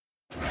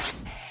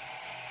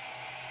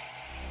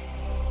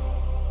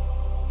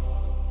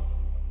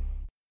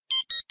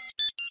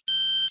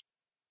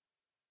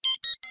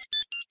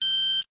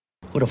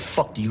Who the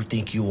fuck do you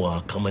think you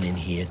are coming in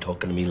here and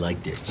talking to me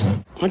like this?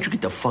 Why don't you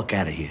get the fuck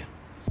out of here?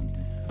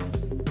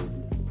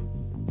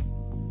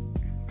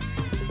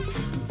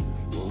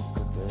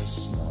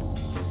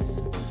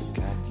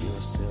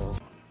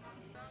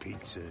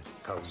 Pizza,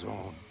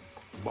 calzone,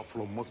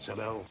 buffalo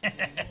mozzarella.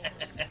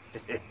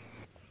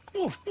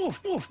 Oof, oof,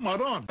 oof,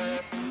 maron.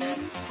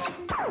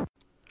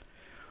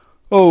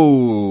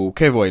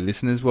 Okay, boy,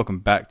 listeners, welcome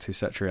back to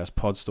Satriales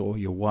Pod Store,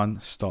 your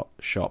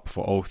one-stop shop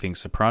for all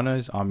things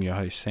Sopranos. I'm your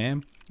host,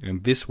 Sam,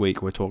 and this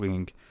week we're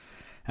talking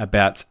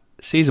about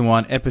Season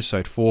 1,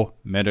 Episode 4,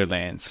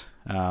 Meadowlands.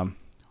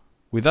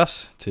 With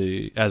us,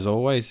 as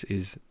always,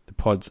 is the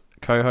pod's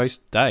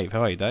co-host, Dave.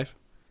 How are you, Dave?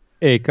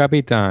 Hey,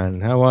 Capitan,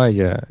 how are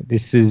you?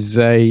 This is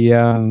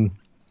a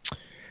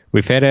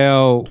we've had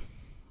our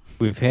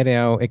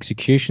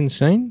execution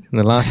scene in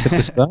the last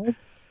episode,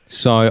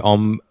 so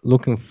I'm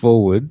looking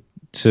forward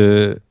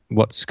to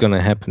what's going to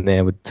happen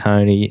there with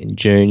Tony and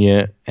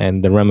Junior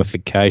and the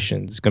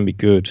ramifications. It's going to be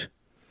good.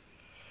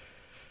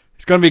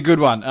 It's going to be a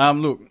good one.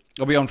 Look,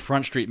 I'll be on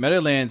Front Street.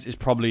 Meadowlands is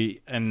probably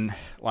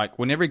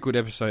when every good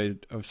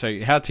episode of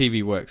how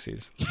TV works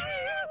is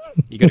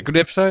you get a good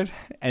episode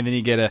and then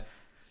you get a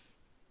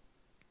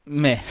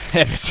meh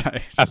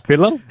episode. A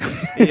filler?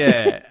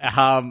 Yeah.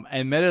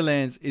 And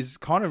Meadowlands is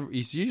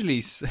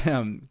usually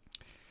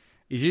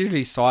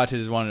cited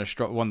as one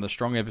of the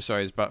strong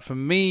episodes, but for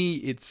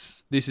me,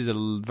 this is a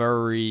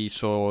very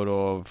sort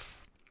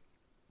of,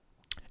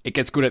 it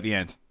gets good at the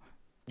end.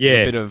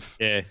 Yeah.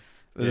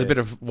 There's a bit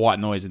of white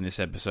noise in this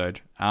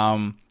episode.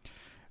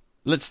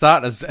 Let's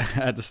start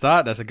at the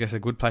start. That's, I guess, a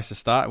good place to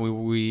start.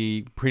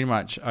 We pretty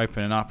much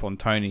open up on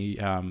Tony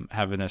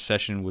having a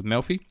session with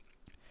Melfi,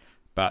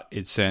 but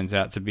it turns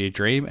out to be a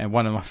dream. And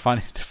one of my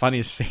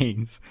funniest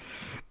scenes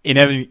in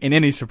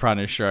any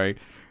Sopranos show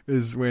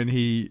is when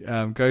he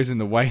goes in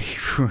the waiting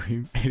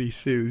room and he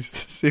sees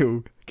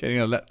Seal getting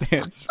a lap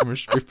dance from a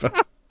stripper.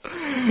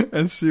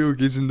 And Seal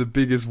gives him the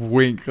biggest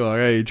wink, like,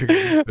 hey, you drinking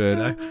this bird,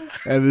 eh?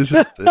 And it's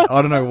just,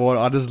 I don't know what,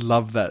 I just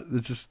love that.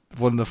 It's just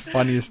one of the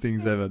funniest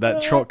things ever.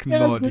 That trock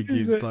nod he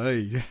gives, like,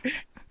 hey.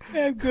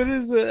 How good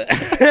is it?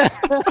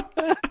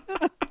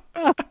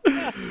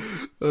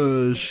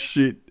 Oh,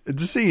 shit.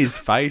 Just seeing his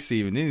face,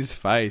 even, in his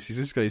face, he's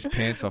just got his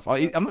pants off.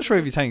 I'm not sure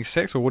if he's having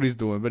sex or what he's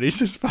doing, but he's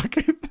just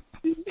fucking...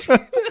 he's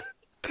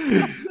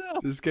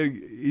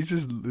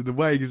just, the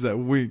way he gives that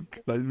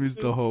wink, like, moves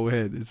the whole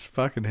head. It's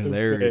fucking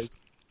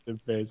hilarious. The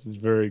best is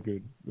very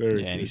good. Very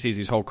good. And he sees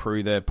his whole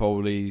crew there,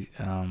 probably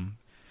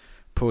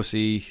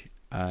Pussy.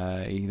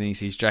 Then he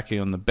sees Jackie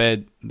on the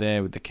bed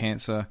there with the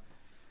cancer.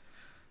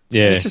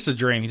 Yeah, and it's just a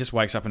dream. He just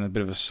wakes up in a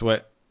bit of a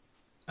sweat.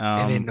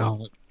 And then,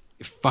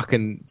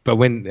 but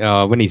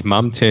when his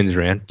mum turns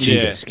around,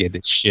 Jesus, scared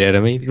the shit out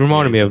of me. It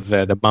reminded me of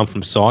the mum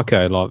from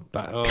Psycho. Oh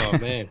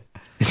man,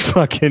 it's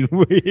fucking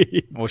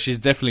weird. Well, she's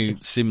definitely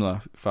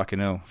similar. Fucking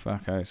hell,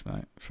 fuck oath,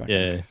 mate.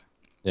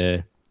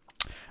 Yeah.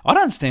 I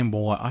don't understand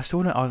why. I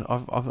still don't.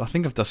 I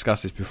think I've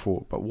discussed this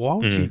before, but why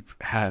would you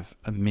have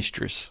a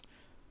mistress?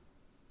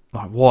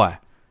 Like, why?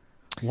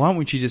 Why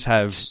wouldn't you just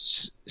have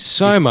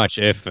so much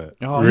effort?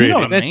 Oh, really, you know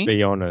what I let's mean?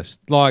 be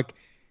honest. Like,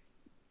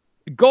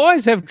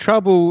 guys have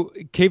trouble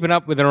keeping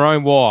up with their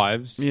own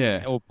wives,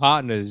 or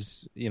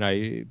partners. You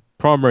know,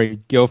 primary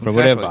girlfriend,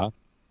 whatever.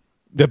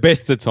 The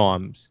best of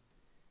times.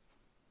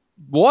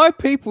 Why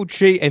people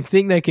cheat and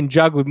think they can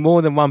juggle with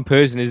more than one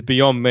person is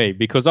beyond me,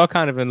 because I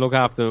can't even look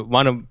after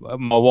one of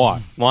my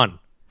wife. One.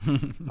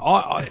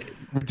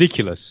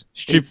 Ridiculous.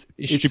 It's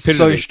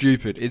so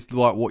stupid. It's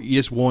like what you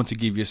just want to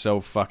give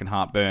yourself fucking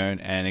heartburn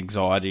and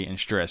anxiety and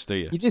stress, do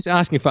you? You're just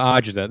asking for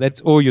agita.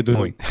 That's all you're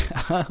doing.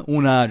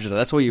 Un agita.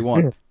 That's all you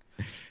want.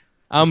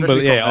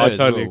 Unbelievable. Yeah, I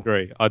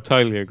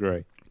totally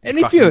agree. And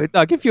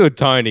if you're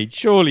Tony,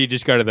 surely you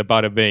just go to the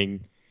Butter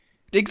Bing.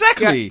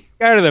 Exactly.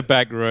 Go to the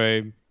back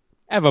room.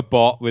 Have a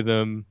bot with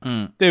them.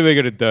 Do what you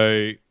got to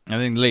do.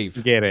 And then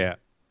leave. Get out.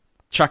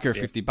 Chuck her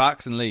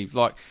 $50 and leave.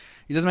 Like,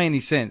 it doesn't make any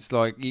sense.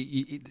 Like,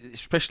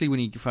 especially when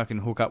you fucking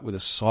hook up with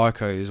a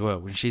psycho as well,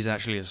 when she's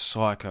actually a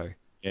psycho.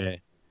 Yeah.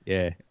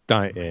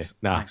 No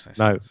sense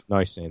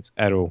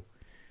at all.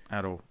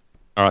 All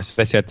right, so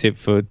that's our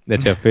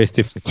first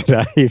tip for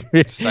today.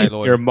 Stay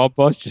loyal. You're a mob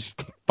boss,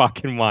 just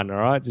fucking one, all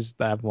right? Just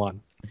have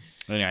one.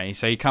 Anyway,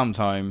 so he comes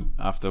home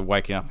after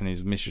waking up in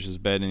his mistress's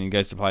bed and he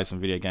goes to play some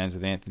video games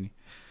with Anthony.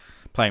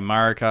 Playing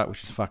Mario Kart,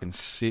 which is fucking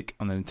sick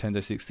on the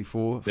Nintendo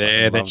 64.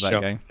 Yeah, love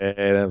that game.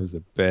 Yeah, that was the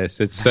best.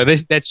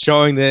 That's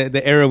showing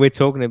the era we're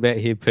talking about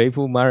here,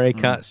 people. Mario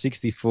Kart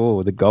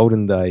 64, the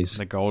golden days.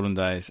 The golden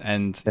days.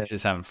 And he's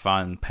just having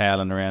fun,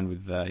 palling around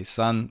with his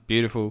son.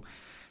 Beautiful.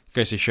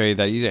 Goes to show you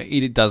that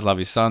he does love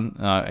his son,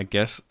 I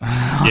guess.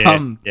 Yeah.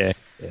 And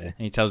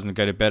he tells him to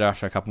go to bed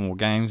after a couple more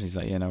games. He's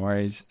like, yeah, no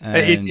worries. And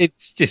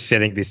it's just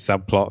setting this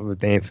subplot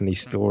with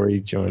Anthony's story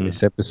during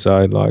this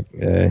episode.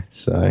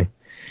 So...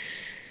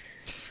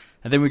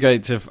 And then we go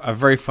to a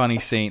very funny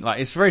scene. Like,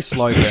 it's very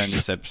slow burn,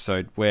 this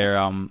episode, where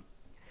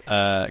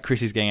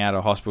Chrissy's getting out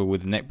of hospital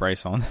with a neck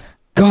brace on.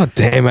 God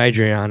damn,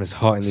 Adriana's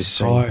hot in this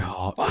so scene.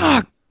 hot.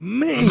 Fuck.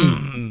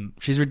 me.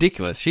 She's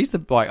ridiculous. She's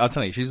I'll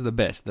tell you, she's the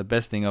best. The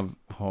best thing of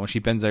she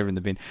bends over in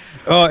the bin.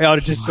 Oh, I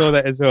just saw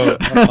that as well.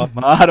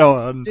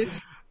 Madon.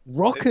 Just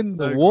rocking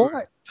the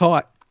white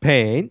tight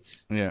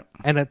pants, and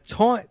a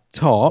tight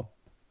top.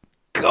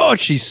 God,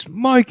 she's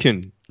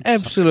smoking.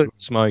 Absolute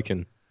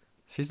smoking.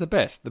 She's the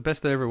best. The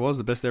best there ever was.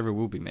 The best there ever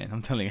will be, man.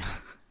 I'm telling you.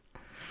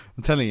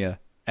 I'm telling you.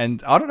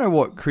 And I don't know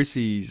what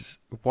Chrissy's.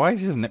 Why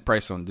is his neck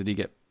brace on? Did he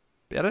get?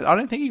 I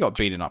don't think he got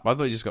beaten up. I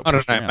thought he just got. I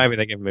don't know. Around. Maybe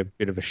they gave him a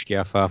bit of a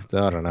scuff after.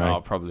 I don't know.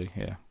 Oh, probably,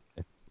 yeah.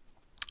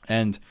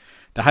 And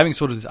they're having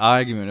sort of this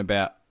argument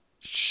about.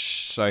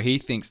 So he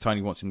thinks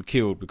Tony wants him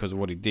killed because of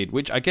what he did,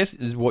 which I guess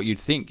is what you'd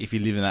think if you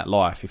live in that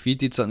life. If you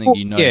did something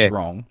is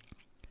wrong.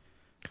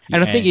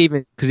 And I think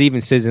because he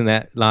even says in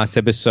that last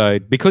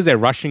episode, because they're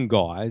Russian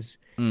guys,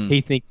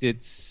 he thinks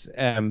it's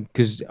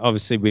because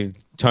obviously with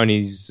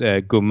Tony's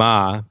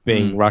Gumar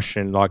being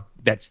Russian, like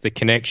that's the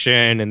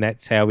connection, and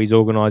that's how he's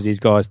organised these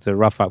guys to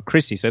rough up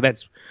Chrissy. So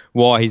that's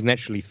why he's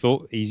naturally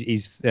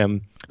his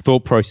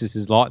thought process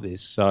is like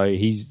this. So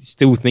he's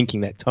still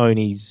thinking that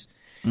Tony's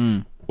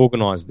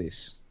organised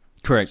this.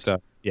 Correct.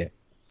 So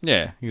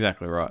yeah,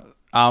 exactly right.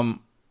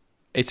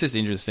 It's just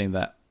interesting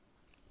that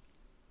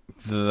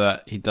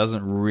he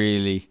doesn't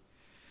really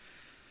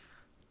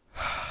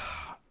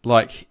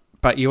like,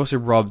 but he also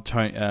robbed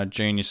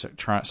Junior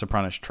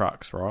Sopranos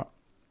trucks, right?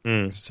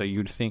 So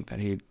you'd think that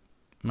he'd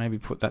maybe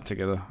put that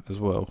together as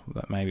well.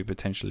 That maybe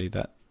potentially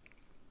that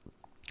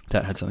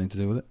had something to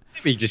do with it.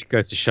 Maybe it just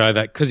goes to show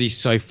that because he's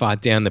so far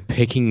down the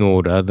pecking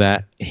order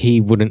that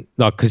he wouldn't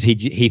like because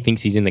he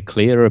thinks he's in the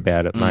clear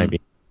about it. Maybe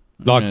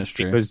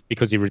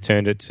because he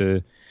returned it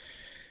to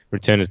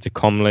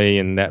Comley,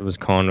 and that was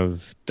kind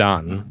of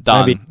done.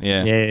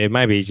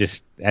 Maybe he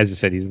just, as I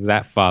said, he's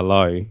that far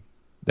low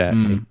that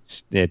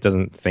it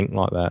doesn't think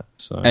like that.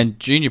 So. And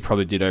Junior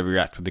probably did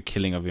overreact with the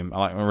killing of him.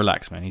 Like,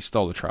 relax, man. He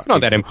stole the truck. It's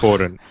not that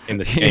important in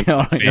the scheme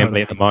of the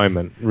family at the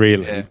moment,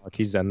 really. Yeah. Like,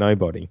 he's a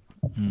nobody.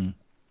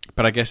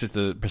 But I guess it's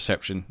the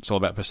perception. It's all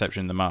about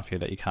perception in the mafia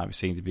that you can't be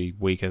seen to be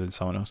weaker than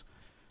someone else.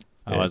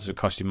 Otherwise, it'll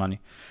cost you money.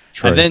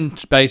 True. And then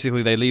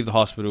basically they leave the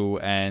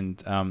hospital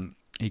and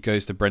he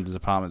goes to Brenda's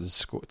apartment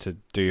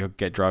to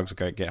get drugs or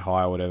go get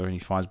high or whatever, and he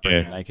finds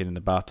Brenda naked in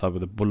the bathtub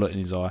with a bullet in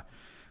his eye,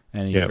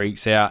 and he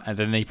freaks out. And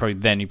then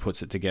he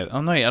puts it together.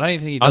 Oh no, I don't even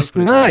think he does.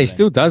 No, he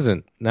still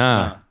doesn't.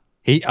 Nah.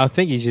 I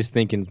think he's just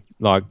thinking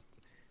like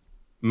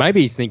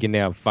maybe he's thinking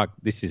now, fuck,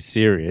 this is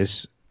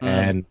serious,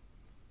 and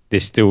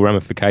there's still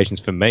ramifications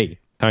for me.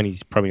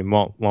 Tony's probably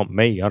might want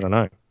me. I don't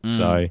know.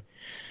 So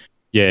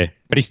yeah,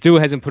 but he still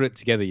hasn't put it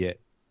together yet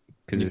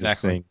because there's a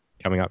scene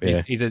coming up.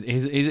 Yeah,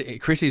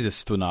 Chrissy's a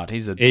stunard.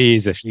 He's a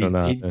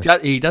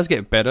stunard. He does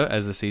get better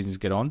as the seasons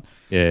get on.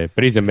 Yeah,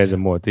 but he's a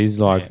mesamort. He's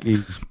like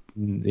he's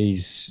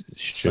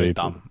so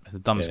dumb. The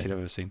dumbest kid I've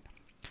ever seen.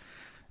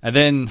 And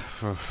then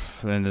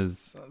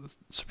there's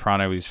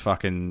Soprano with his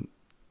fucking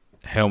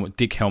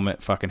dick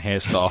helmet, fucking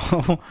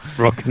hairstyle,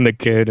 rocking the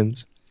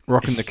curtains.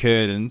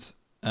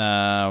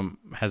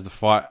 Has the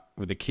fight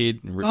with the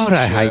kid. And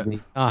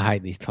I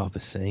hate these type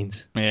of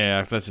scenes.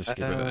 Yeah, let's just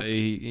skip it.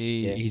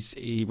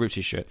 He rips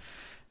his shirt.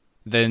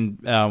 Then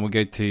we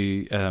go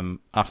to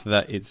after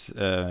that. It's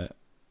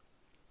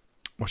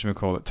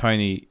whatchamacallit.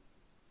 Tony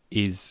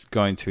is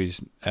going to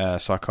his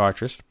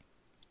psychiatrist.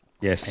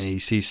 Yes, and he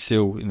sees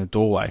Syl in the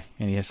doorway,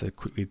 and he has to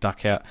quickly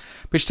duck out.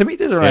 Which to me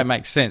doesn't really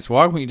make sense.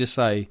 Why wouldn't you just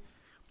say,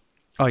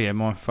 "Oh yeah, you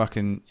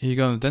going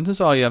to the dentist?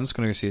 Oh yeah, I'm just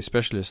going to go see a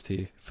specialist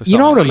here for something." You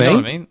know what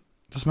I mean?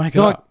 Just make it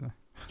up.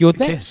 You're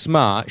that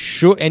smart,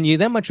 sure, and you're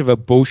that much of a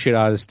bullshit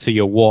artist to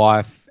your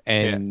wife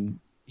and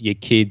your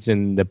kids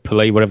and the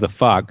police, whatever the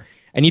fuck.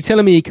 And you're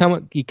telling me you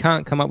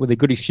can't come up with a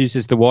good excuse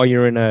as to why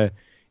you're in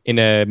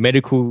a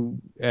medical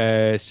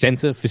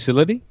center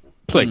facility?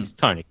 Please,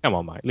 Tony, come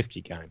on, mate, lift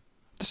your game.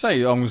 To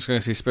say I'm just going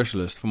to see a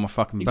specialist for my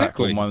fucking back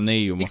or my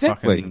knee or my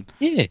fucking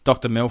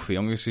Dr. Melfi.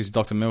 I'm going to see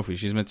Dr. Melfi.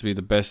 She's meant to be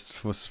the best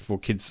for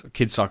kids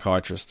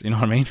psychiatrist. You know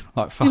what I mean?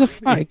 Like fuck.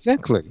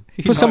 Exactly.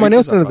 Put someone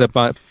else under the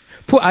bus.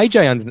 Put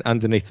AJ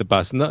underneath the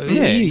bus. No,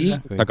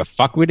 exactly. It's like a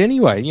fuckwit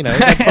anyway. You know,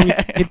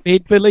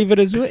 he'd believe it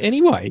as well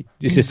anyway.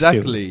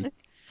 Exactly.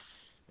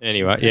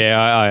 Anyway,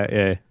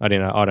 I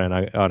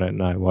don't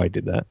know why he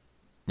did that.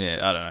 Yeah,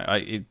 I don't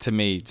know. To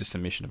me, just a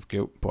mission of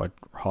guilt by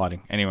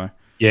hiding. Anyway.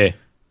 Yeah.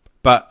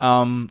 But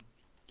and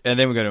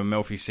then we go to a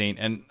Melfi scene,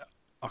 and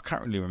I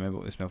can't really remember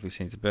what this Melfi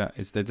scene's about.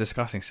 They're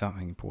discussing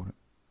something important.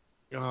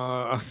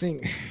 I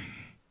think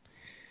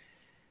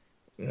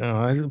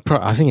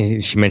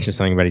she mentioned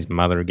something about his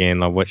mother again,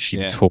 like what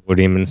she taught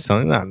him and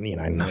something.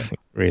 Nothing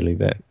really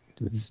that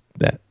was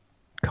that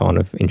kind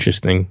of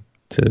interesting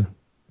to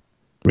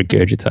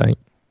regurgitate.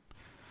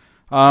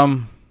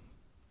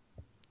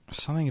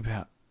 Something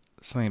about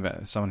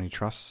someone he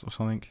trusts or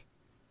something.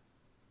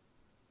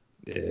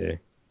 Yeah.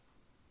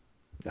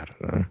 I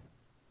don't know.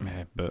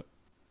 Yeah, but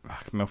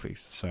Melfi's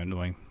so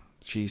annoying.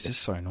 She's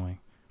just so annoying.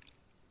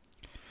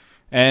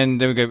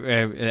 And then we go.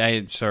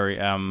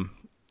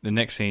 The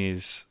next scene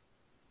is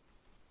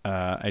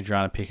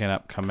Adriana picking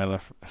up Meta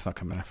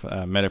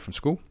from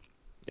school.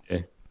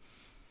 Yeah.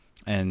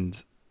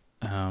 And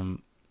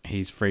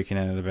he's freaking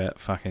out about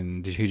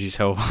fucking. Who'd you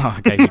tell?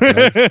 I gave you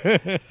drugs.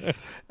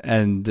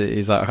 And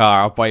he's like, "Oh,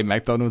 I'll buy you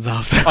McDonald's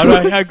after." I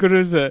know, how good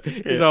is it?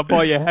 He's I'll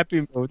buy you a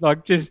Happy Meal.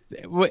 Like, just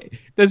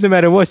doesn't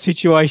matter what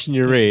situation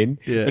you're in.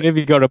 Yeah. Whenever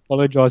you got to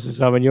apologise to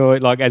someone, you're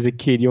like, as a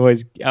kid, you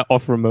always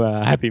offer them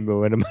a Happy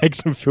Meal, and it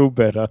makes them feel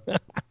better.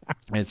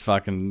 It's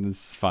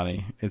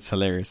funny. It's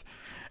hilarious.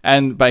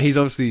 But he's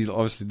obviously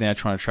now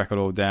trying to track it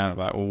all down.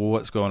 Like, well,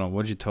 what's going on?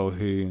 What did you tell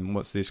who? And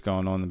what's this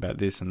going on about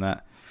this and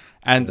that?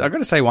 And I got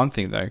to say one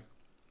thing though.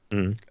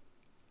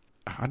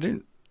 I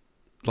didn't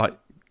like.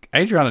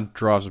 Adriana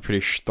drives a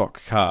pretty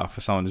stock car for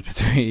someone who's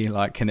between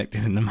like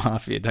connected in the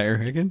mafia. Don't you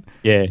reckon?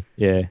 Yeah.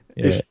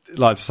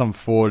 Like some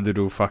Ford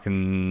little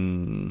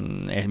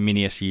fucking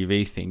mini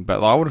SUV thing. But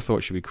like, I would have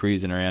thought she'd be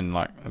cruising around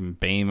like a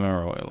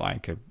Beamer or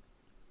like a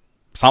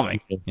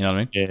something. You know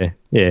what I mean?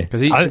 Yeah.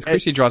 Because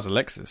Chrissy drives a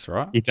Lexus,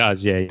 right? He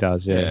does. Yeah.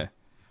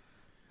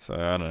 So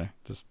I don't know.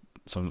 Just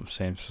some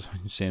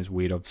Sam's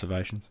weird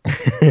observations.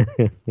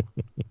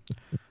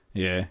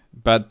 Yeah,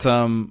 but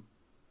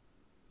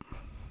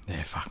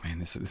yeah, fuck, man,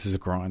 this is a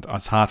grind.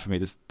 It's hard for me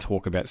to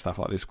talk about stuff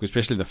like this,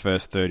 especially the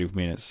first 30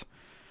 minutes.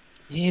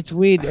 Yeah, it's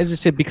weird, as I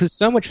said, because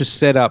so much was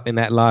set up in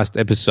that last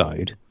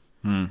episode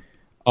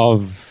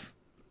of,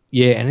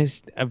 and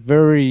it's a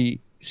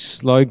very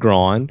slow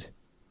grind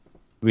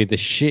with a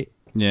shit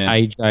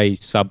AJ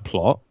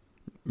subplot.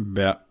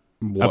 About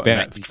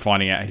about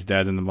finding out his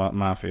dad's in the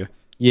mafia.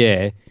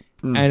 Yeah,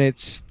 and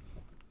it's,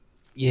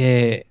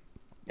 as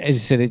I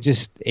said,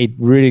 it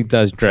really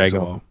does drag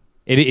on.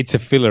 It's a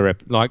filler,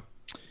 like,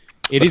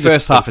 the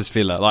first half is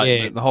filler.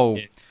 Like the whole.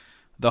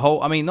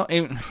 I mean, not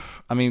even.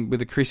 I mean, with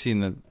the Chrissy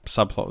and the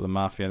subplot of the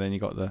mafia, then you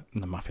got the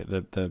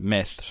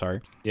meth.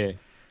 Sorry. Yeah.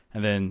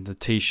 And then the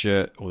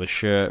T-shirt or the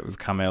shirt with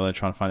Carmela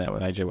trying to find out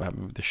with AJ what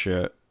happened with the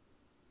shirt.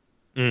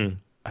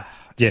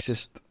 It's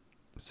just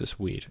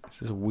weird. It's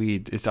just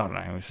weird. I don't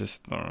know. It's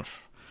just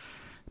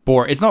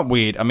boring. It's not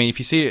weird. I mean, if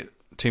you see it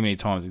too many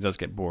times, it does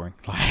get boring.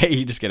 Like,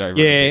 you just get over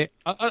it.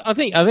 Yeah, I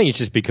think it's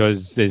just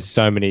because there's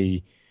so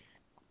many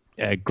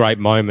great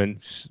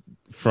moments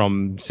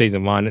from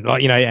season one,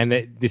 like, you know,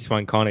 and this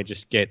one kind of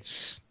just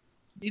gets,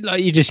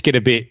 like, you just get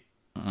a bit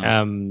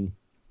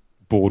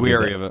bored,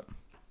 weary of it.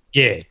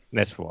 Yeah,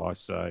 that's why.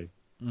 So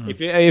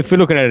if you're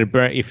looking at it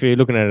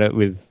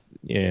with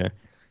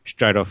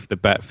straight off the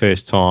bat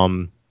first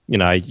time, you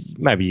know,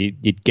 maybe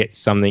you'd get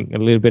something a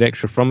little bit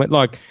extra from it.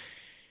 Like,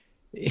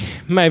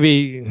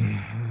 maybe,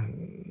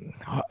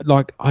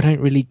 like, I don't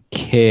really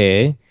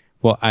care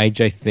what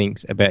AJ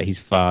thinks about his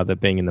father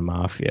being in the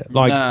mafia.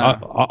 Like,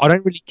 I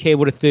don't really care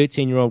what a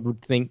 13-year-old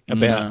would think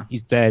about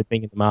his dad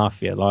being in the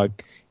mafia.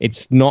 Like,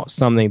 it's not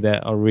something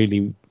that I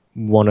really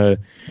want to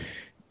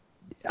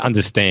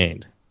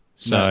understand.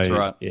 So, that's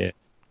right. Yeah.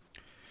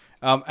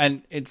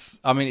 And it is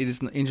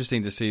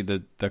interesting to see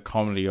the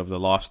comedy of the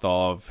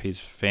lifestyle of his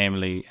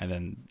family and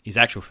then his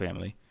actual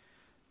family.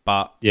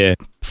 But yeah,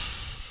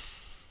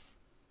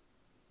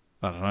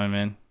 I don't know,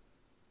 man.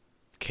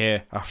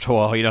 Care after a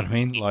while, you know what I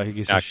mean? Like,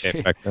 it's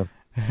the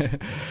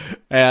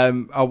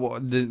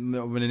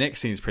next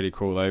scene is pretty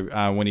cool though.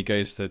 When Tony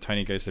goes to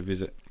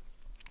visit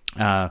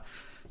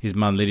his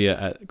mum Lydia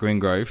at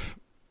Greengrove,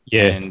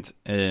 and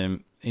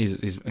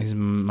his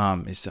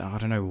mum is, I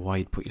don't know why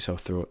you'd put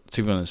yourself through it.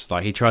 To be honest,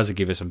 like, he tries to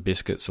give her some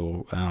biscuits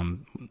or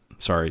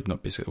sorry,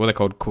 not biscuits. What are they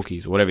called?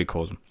 Cookies or whatever he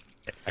calls them.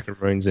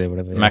 Macaroons or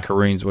whatever.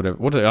 Macaroons,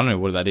 whatever. I don't know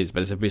what that is,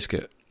 but it's a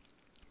biscuit,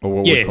 or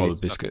what we call a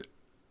biscuit.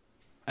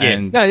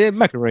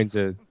 Macaroons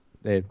we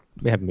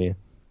have them here.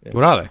 Yeah.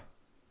 What are they?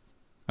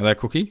 Are they a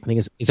cookie? I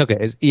think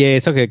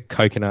it's like a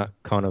coconut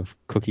kind of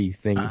cookie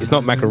thing. It's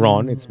not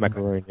macaron, it's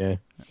macaroon. Yeah.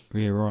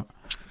 Yeah, right.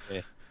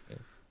 Yeah.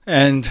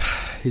 And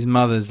his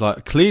mother's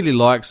like, clearly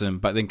likes him,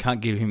 but then can't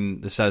give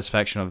him the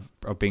satisfaction of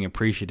being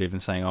appreciative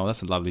and saying, "Oh,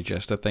 that's a lovely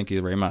gesture. Thank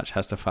you very much."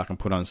 Has to fucking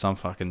put on some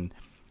fucking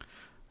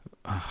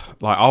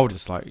like, I'll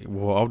just fuck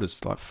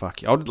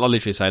you. I'll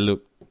literally say,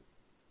 "Look,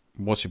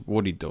 what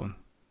are you doing?"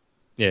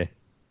 Yeah.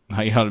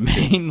 You know what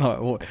I mean?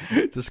 Like, what?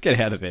 Just get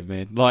out of it,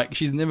 man. Like,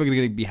 she's never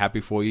going to be happy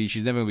for you.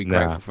 She's never going to be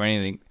grateful for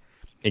anything.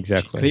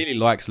 Exactly. She clearly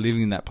likes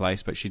living in that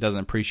place, but she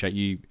doesn't appreciate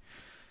you.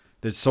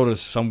 There's sort of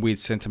some weird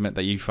sentiment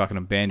that you fucking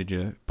abandoned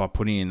her by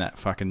putting you in that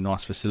fucking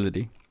nice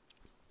facility.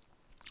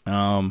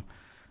 And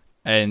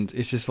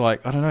it's just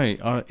like, I don't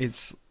know.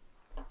 It's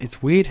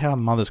weird how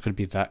mothers could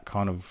be that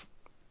kind of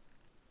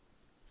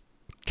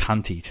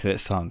cunty to their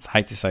sons.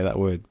 Hate to say that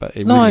word, but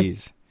it really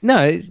is.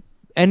 No,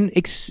 and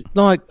it's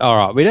like, all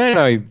right, we don't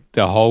know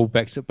the whole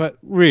backstory, but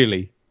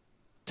really,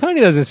 Tony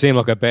doesn't seem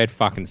like a bad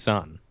fucking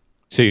son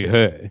to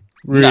her,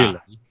 really. Nah.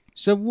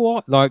 So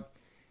what, like?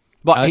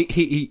 But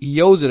he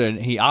yells at her and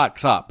he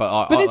arcs up,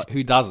 but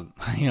who doesn't?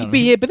 You know but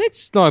yeah, but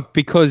that's like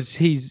because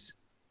he's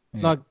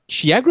like,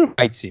 she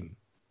aggravates him,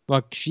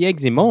 like she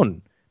eggs him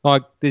on.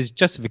 Like, there's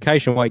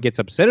justification why he gets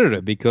upset at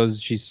her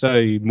because she's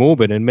so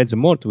morbid and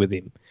mezzo-morte with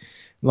him.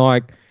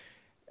 Like,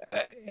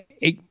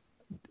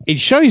 it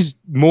shows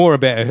more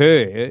about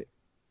her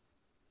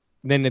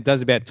than it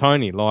does about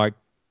Tony. Like,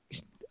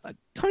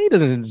 Tony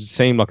doesn't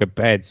seem like a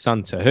bad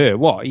son to her.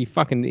 What he's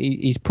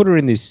put her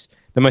in the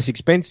most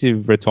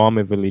expensive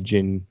retirement village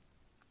in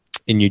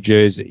New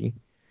Jersey,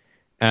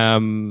 he's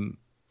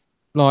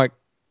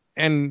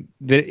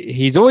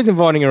always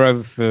inviting her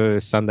over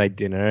for Sunday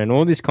dinner and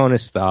all this kind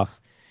of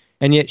stuff,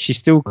 and yet she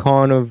still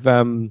kind of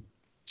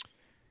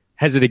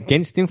has it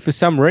against him for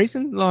some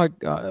reason.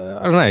 Like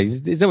I don't know,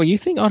 is that what you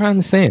think? I don't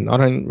understand. I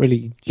don't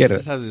really get it. She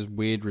just has this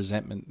weird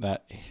resentment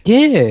that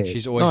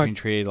she's always been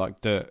treated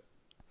like dirt.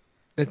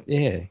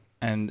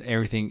 And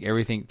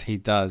everything he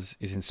does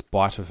is in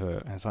spite of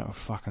her. And it's like,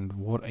 fucking,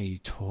 what are you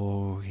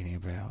talking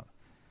about?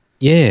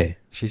 Yeah.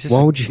 She's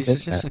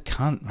just, just a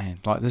cunt, man.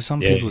 Like, there's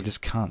some people who are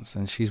just cunts,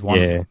 and she's one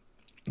of them.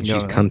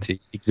 She's cunty.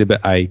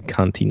 Exhibit A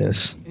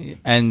cuntiness.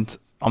 And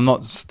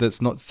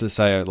that's not to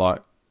say,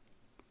 like,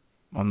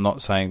 I'm not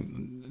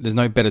saying, there's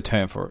no better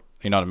term for it.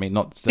 You know what I mean?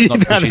 Not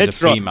because she's a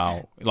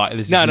female. Right. Like,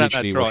 this is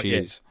literally what she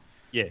is.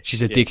 Yeah.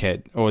 She's a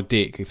dickhead, or a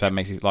dick, if that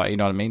makes it, like, you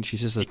know what I mean?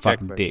 She's just a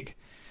fucking dick.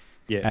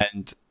 Yeah.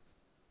 And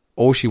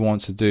all she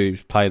wants to do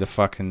is play the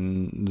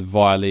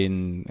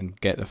violin and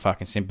get the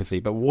fucking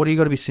sympathy. But what do you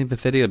got to be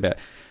sympathetic about?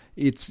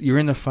 You're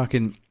in the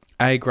fucking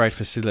A-grade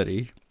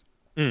facility.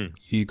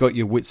 You got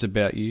your wits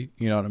about you.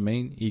 You know what I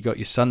mean? You got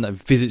your son that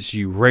visits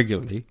you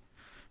regularly.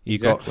 You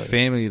got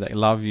family that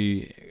love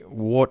you.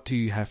 What do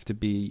you have to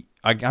be?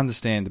 I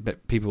understand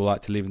that people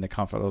like to live in the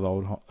comfort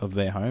of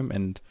their home,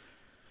 and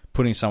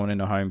putting someone in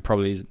a home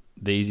probably is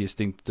the easiest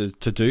thing to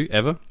do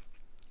ever.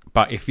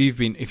 But if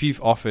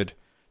you've offered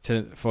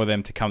for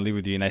them to come live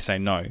with you and they say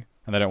no and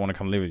they don't want to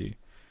come live with you,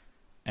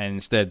 and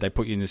instead they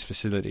put you in this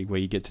facility where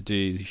you get to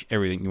do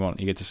everything you want,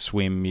 you get to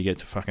swim, you get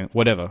to fucking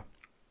whatever.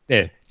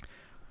 Yeah.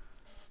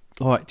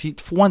 Like,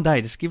 for one day,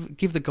 just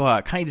give the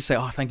guy. Can't you just say,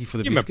 "Oh, thank you for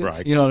the biscuits"? Him a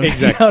break. You know what I mean?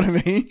 Exactly. You know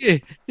what I mean? Yeah,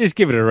 just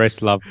give it a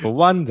rest, love, for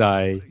one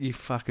day. You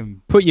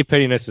fucking put your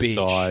pettiness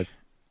aside.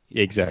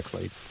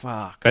 Exactly.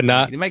 Fuck. But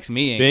nah, it makes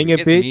me angry. Being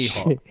a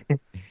bitch.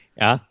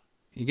 Yeah.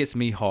 It gets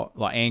me hot,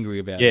 like angry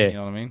about it. You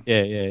know what I mean?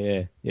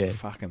 Yeah.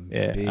 Fucking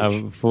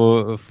bitch.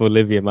 For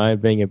Olivia,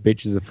 mate, being a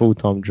bitch is a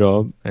full-time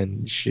job,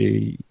 and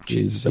she's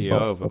the CEO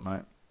of it,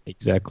 mate.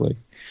 Exactly.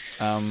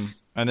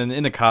 And then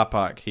in the car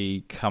park,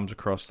 he comes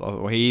across,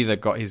 or he either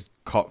got his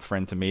cop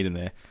friend to meet him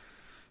there.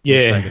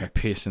 Yeah. Taking a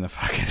piss in the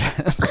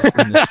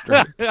fucking in the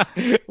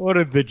street. What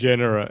a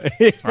degenerate.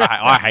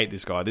 I hate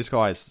this guy. This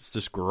guy is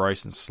just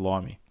gross and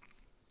slimy.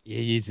 Yeah,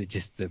 he's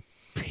just a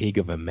pig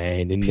of a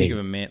man, isn't he? Pig of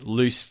a man,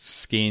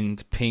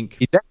 loose-skinned, pink.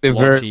 He's acted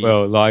very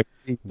well. Like,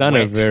 he's done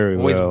it very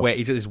well. Always wet.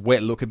 He's got this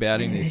wet look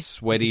about him. He's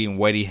sweaty and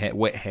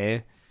wet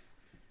hair.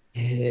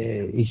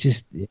 Yeah, he's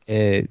just.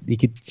 You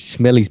could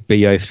smell his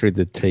BO through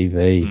the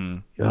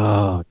TV.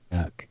 Oh,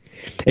 yuck!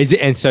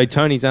 And so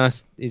Tony's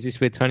asked. Is this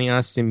where Tony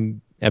asked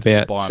him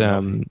about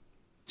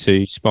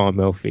to spy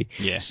Melfi?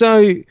 Yeah.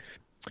 So,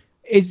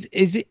 is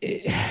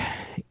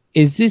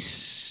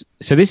this?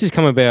 So this has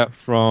come about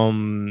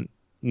from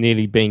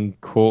nearly being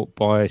caught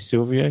by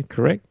Silvio,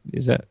 correct?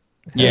 Is that?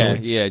 Yeah,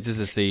 just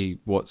to see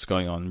what's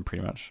going on,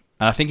 pretty much.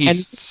 And I think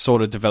he's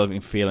sort of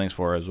developing feelings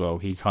for her as well.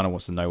 He kind of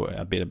wants to know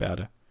a bit about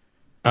her.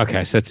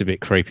 Okay, so that's a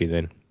bit creepy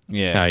then.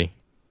 Yeah. Hey.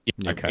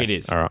 Yeah, okay. It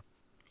is. All right.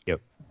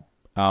 Yep.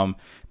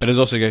 But it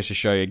also goes to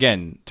show you,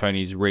 again,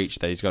 Tony's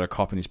reached that he's got a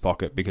cop in his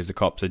pocket because the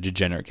cop's a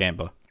degenerate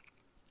gambler.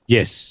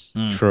 Yes,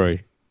 true.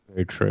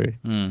 Very true.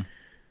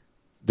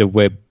 The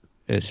web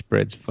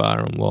spreads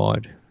far and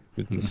wide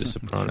with Mr.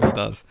 Soprano. It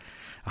does.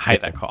 I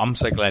hate that cop. I'm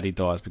so glad he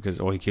dies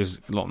he kills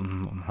a lot.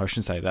 I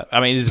shouldn't say that. I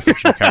mean, he's a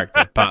fictional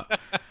character, but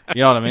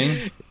you know what I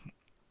mean?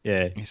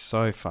 Yeah. He's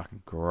so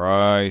fucking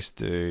gross,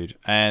 dude.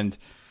 And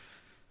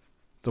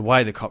the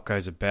way the cop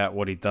goes about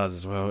what he does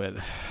as well.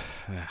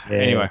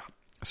 Anyway,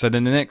 so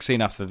then the next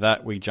scene after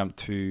that, we jump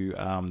to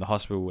the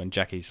hospital, and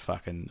Jackie's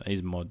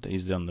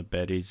he's on the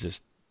bed. He's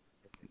just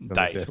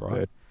dazed,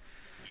 right?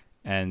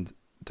 And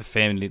the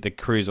family, the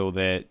crew's all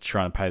there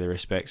trying to pay their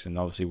respects, and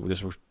obviously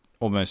this was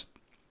almost,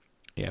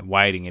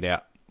 waiting it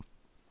out.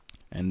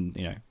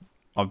 And,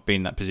 I've been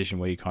in that position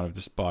where you kind of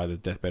just by the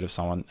deathbed of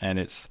someone, and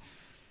it's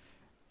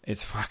a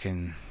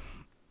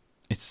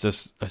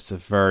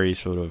very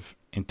sort of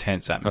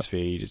intense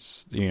atmosphere. You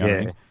just, what I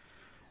mean?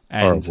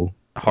 And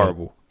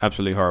horrible,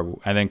 absolutely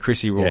horrible. And then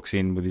Chrissy walks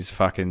in with his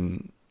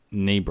fucking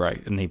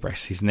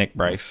his neck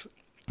brace.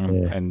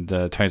 And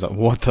Tony's like,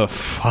 "What the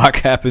fuck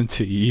happened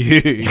to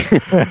you?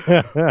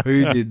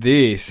 Who did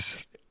this?"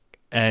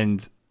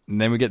 And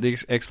then we get the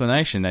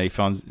explanation that he's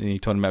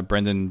talking about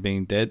Brendan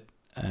being dead,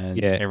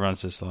 and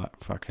everyone's just like,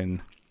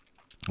 "Fucking,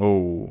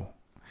 oh!"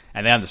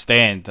 And they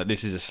understand that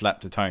this is a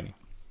slap to Tony.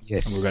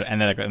 Yes, and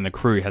the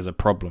crew has a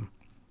problem.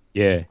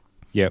 Yeah,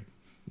 yep,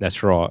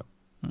 that's right.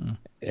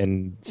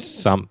 And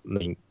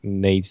something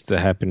needs to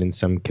happen in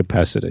some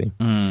capacity.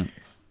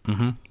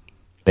 Mm-hmm.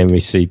 Then we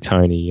see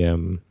Tony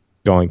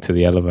going to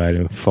the elevator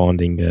and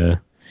finding an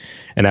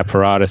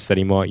apparatus that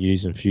he might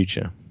use in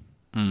future.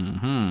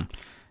 Mm-hmm.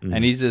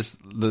 And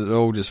they're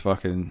all just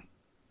fucking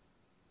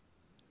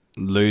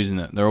losing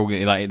it. They're all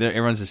like,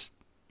 everyone's just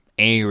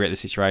angry at the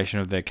situation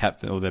of their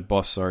captain or their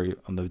boss, on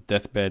the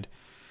deathbed.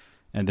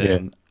 And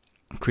then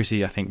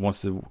Chrissy, I think,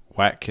 wants to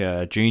whack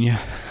Junior.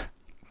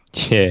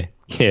 Yeah.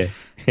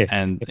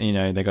 And,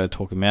 they got to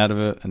talk him out of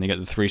it. And they got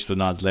the three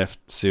Stonards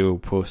left, Seal,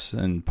 Puss,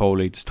 and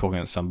Paulie just talking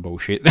about some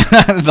bullshit.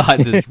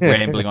 Like, just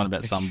rambling on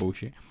about some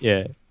bullshit.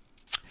 Yeah.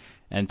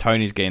 And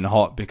Tony's getting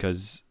hot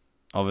because,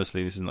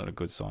 obviously, this is not a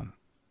good sign.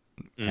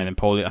 And then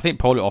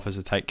Paulie offers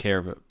to take care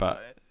of it,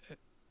 but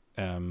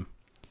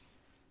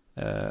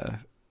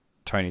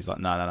Tony's like,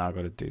 no, I've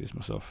got to do this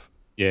myself.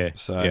 Yeah.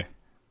 So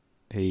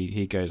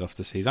he goes off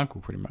to see his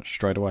uncle pretty much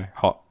straight away.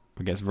 Hot.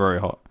 It gets very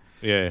hot.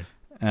 Yeah.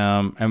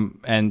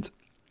 And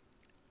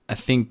I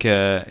think,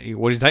 what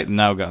did he take? The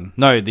nail gun?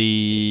 No,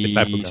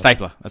 the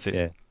stapler. That's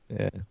it.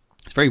 Yeah.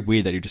 It's very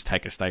weird that you just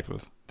take a stapler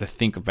to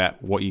think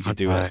about what you could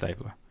do with a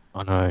stapler.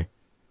 I know.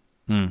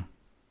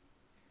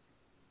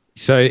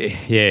 So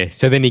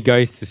then he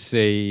goes to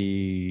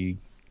see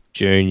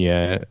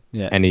Junior,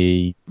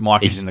 and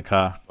Mike is in the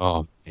car.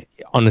 Oh,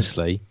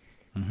 honestly,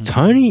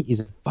 Tony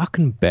is a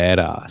fucking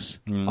badass.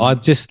 I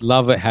just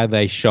love it how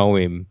they show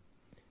him,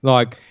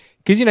 like,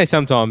 because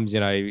sometimes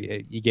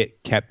you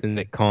get captain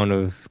that kind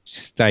of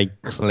stay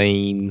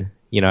clean,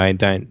 and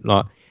don't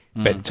like.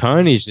 But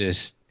Tony's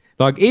just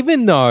like,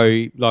 even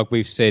though, like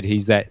we've said,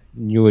 he's that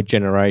newer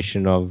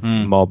generation of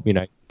mob,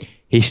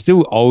 he's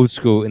still old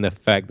school in the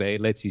fact that he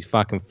lets his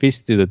fucking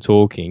fist do the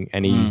talking,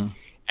 and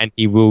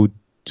he will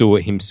do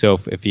it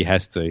himself if he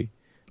has to.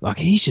 Like,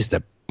 he's just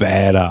a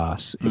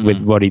badass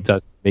with what he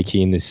does to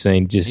Mickey in this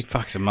scene. Just he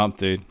fucks him up,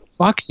 dude.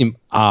 Fucks him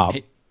up,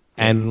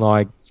 and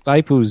like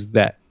staples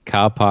that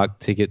car park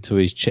ticket to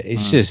his chest.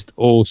 It's just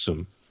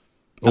awesome.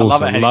 I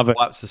love it. How he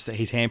wipes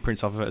his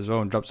handprints off of it as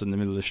well and drops it in the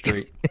middle of the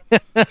street,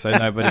 so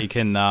nobody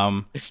can.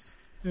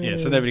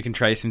 So nobody can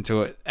trace him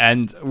to it.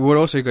 And what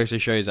also goes to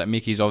show is that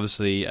Mickey's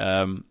obviously,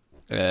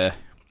 what's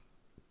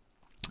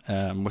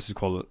it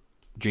called,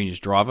 Junior's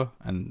driver,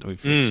 and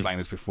we've explained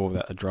this before,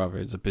 that a driver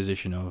is a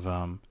position of,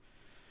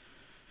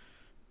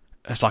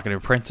 it's like an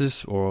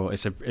apprentice, or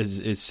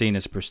it's seen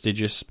as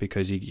prestigious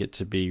because you get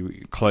to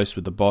be close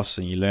with the boss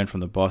and you learn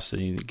from the boss,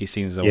 and you get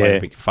seen as a way to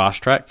be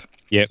fast tracked.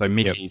 Yeah. So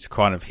Mickey's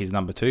kind of his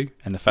number two,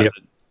 and the fact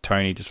that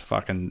Tony just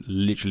fucking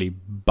literally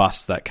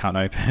busts that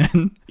cunt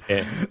open.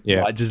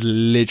 Yeah. Like, just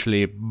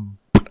literally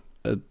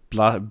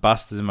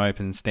busts him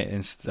open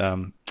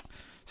and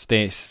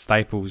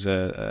staples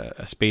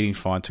a speeding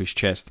fine to his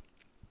chest.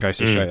 Goes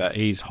to show that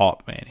he's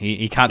hot, man.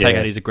 He can't take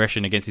out his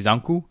aggression against his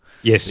uncle.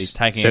 Yes. He's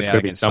taking it out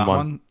against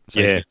someone. So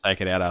he's going to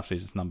take it out after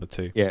his number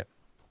two. Yeah.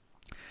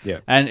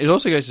 And it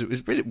also goes,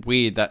 it's pretty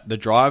weird that the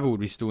driver would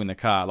be still in the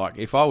car. Like,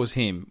 if I was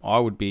him, I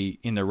would be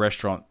in the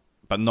restaurant,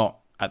 but not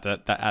at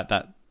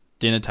that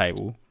dinner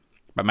table,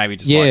 but maybe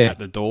just like at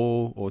the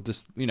door, or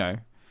just, Yeah.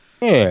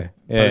 But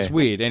it's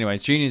weird. Anyway,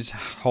 Junior's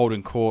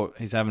holding court.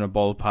 He's having a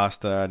bowl of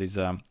pasta at his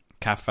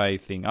cafe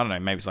thing. I don't know.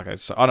 Maybe it's like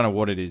I don't know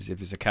what it is.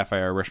 If it's a cafe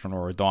or a restaurant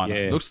or a diner.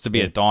 It looks to be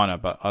a diner,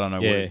 but I don't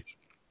know what it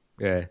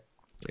is.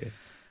 Yeah.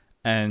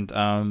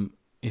 And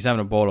he's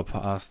having a bowl of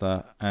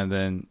pasta, and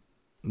then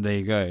there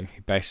you go. He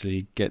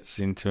basically gets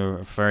into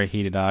a very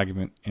heated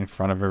argument in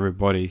front of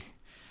everybody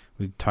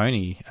with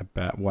Tony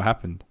about what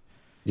happened.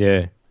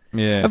 Yeah.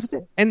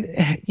 And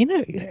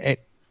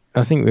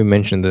I think we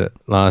mentioned the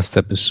last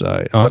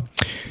episode.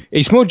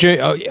 It's more.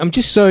 I'm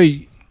just so.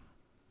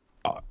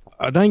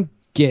 I don't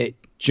get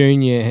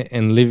Junior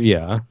and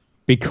Livia,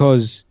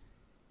 because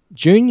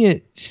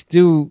Junior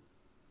still,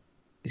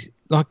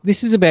 like,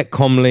 this is about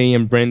Comley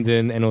and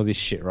Brendan and all this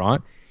shit,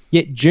 right?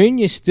 Yet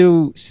Junior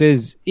still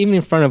says, even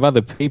in front of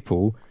other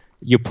people,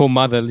 your poor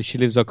mother, she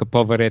lives like a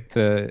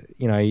poveretta,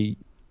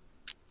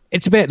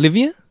 it's about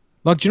Livia.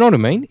 Like, do you know what I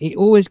mean? It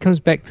always comes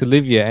back to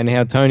Livia and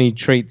how Tony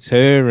treats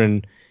her,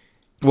 and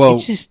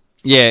it's just,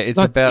 it's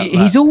like, about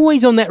he's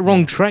always on that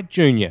wrong track,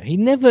 Junior.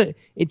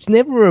 It's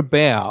never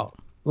about,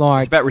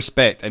 like, it's about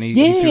respect, and he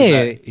feels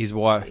that his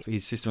wife,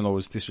 his sister-in-law,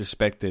 was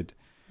disrespected.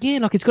 Yeah,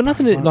 like, it's got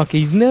nothing to, like,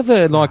 he's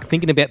never, like,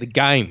 thinking about the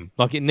game.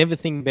 Like, it never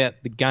thinking about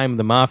the game of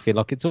the mafia.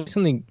 Like, it's always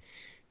something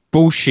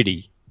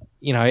bullshitty,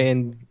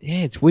 and,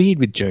 it's weird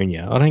with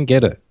Junior. I don't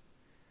get it.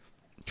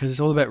 Because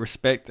it's all about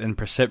respect and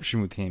perception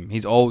with him.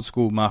 He's old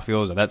school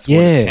mafioso. That's what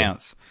it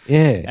counts.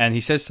 Yeah. And he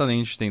says something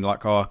interesting,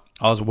 like, I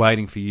was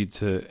waiting for you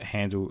to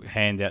hand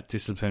out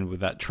discipline with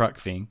that truck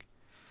thing,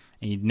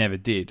 and you never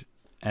did.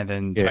 And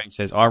then Tony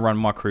says, I run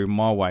my crew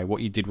my way.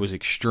 What you did was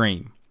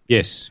extreme.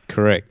 Yes,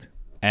 correct.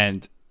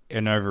 And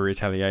an over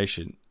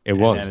retaliation. It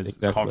was. And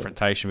it's a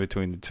confrontation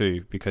between the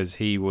two, because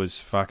he was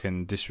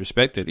fucking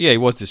disrespected. Yeah, he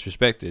was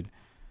disrespected.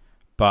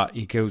 But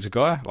he kills a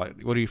guy.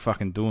 Like, what are you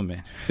fucking doing,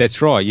 man?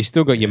 That's right. You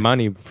still got your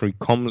money through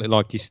Comley.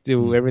 Like, you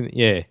still everything.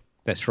 Yeah,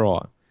 that's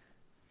right.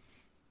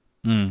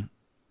 And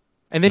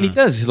then he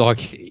does,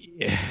 like,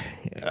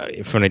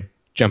 if I want to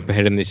jump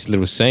ahead in this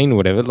little scene or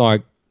whatever,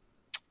 like,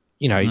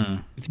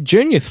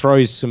 Junior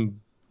throws some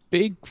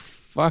big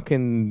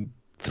fucking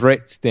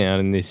threats down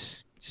in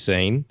this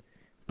scene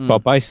by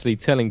basically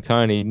telling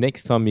Tony,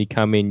 next time you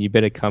come in, you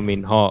better come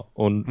in hot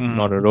or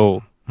not at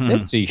all.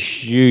 That's a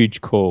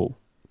huge call.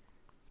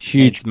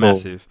 Huge. It's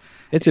massive.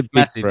 It's a big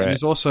massive. threat. And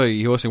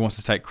he also wants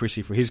to take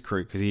Chrissy for his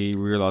crew because he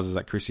realizes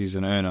that Chrissy's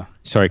an earner.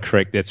 Sorry,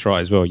 correct. That's right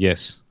as well.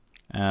 Yes.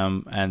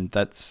 And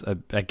that's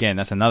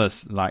that's another,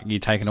 like, you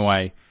taking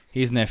away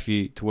his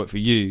nephew to work for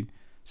you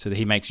so that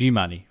he makes you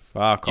money.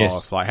 Fuck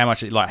off. Like, how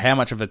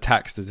much of a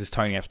tax does this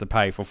Tony have to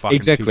pay for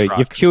fucking two trucks?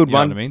 You've killed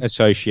one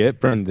associate,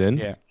 Brendan.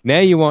 Yeah. Now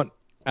you want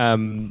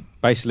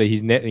basically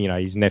his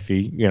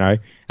nephew,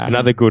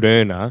 another good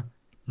earner,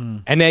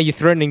 and now you're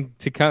threatening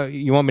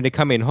you want me to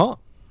come in hot?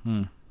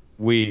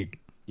 Weird.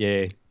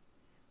 Yeah.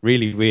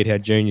 Really weird how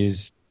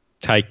Junior's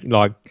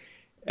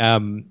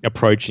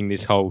approaching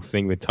this whole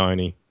thing with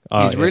Tony.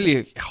 He's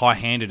really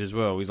high-handed as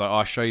well. He's like,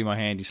 I show you my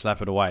hand, you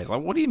slap it away. It's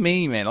like, what do you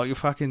mean, man? Like, you're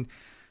fucking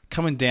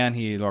coming down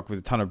here like with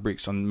a ton of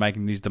bricks on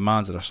making these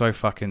demands that are so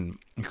fucking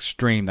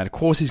extreme that of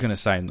course he's going to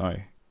say no.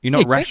 You're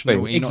not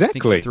rational. You're not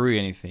thinking through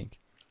anything.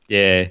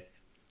 Yeah.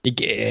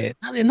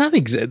 Another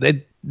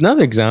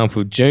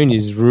example,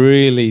 Junior's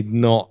really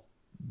not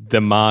the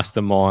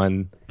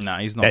mastermind. No,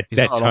 he's not.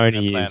 That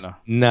Tony is.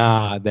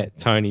 Nah, that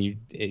Tony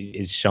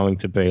is showing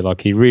to be.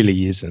 Like, he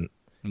really isn't.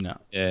 No.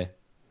 Yeah.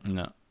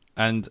 No.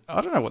 And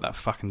I don't know what that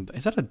fucking...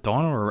 Is that a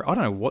diner or... I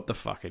don't know what the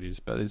fuck it is,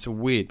 but it's a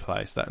weird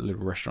place, that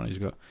little restaurant he's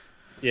got.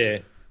 Yeah.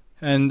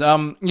 And,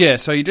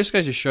 so he just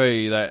goes to show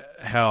you that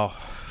how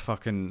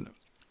fucking...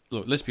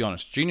 Look, let's be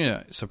honest.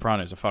 Junior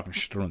Sopranos are fucking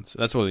strunts.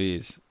 That's all he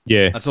is.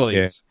 Yeah. That's all he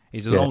is.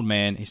 He's an old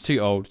man. He's too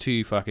old,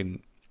 too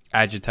fucking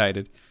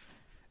agitated.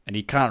 And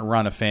he can't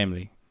run a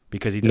family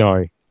because he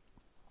doesn't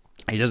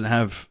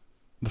have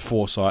the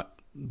foresight,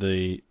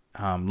 the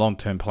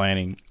long-term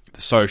planning,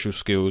 the social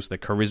skills, the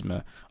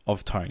charisma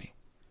of Tony.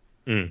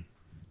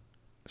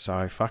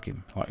 So fuck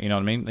him. Like, you know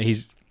what I mean?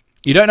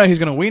 You don't know who's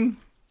going to win,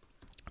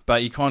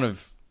 but you kind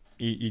of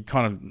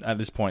at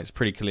this point it's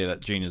pretty clear that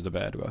Junior's the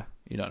bad guy.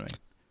 You know what I mean?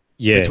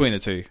 Yeah. Between the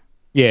two.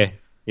 Yeah.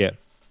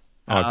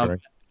 I agree.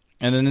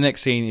 And then the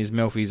next scene is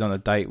Melfi's on a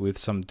date with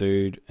some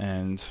dude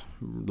and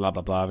blah,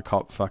 blah, blah. The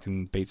cop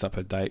fucking beats up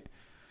her date.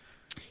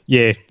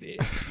 Yeah.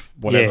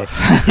 Whatever.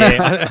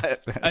 Yeah.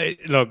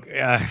 Look,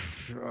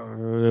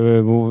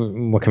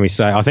 what can we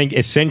say? I think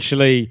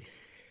essentially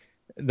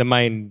the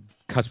main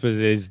cuspers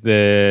is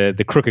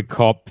the crooked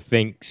cop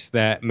thinks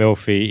that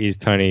Melfi is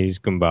Tony's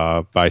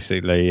Goomba,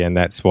 basically, and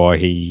that's why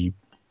he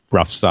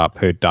roughs up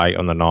her date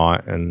on the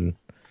night, and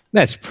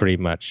that's pretty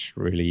much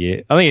really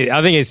it. I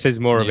think it says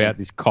more about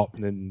this cop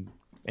than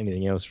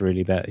anything else,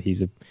 really, that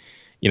he's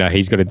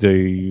he's got to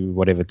do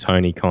whatever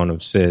Tony kind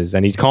of says.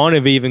 And he's kind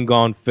of even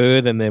gone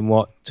further than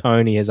what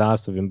Tony has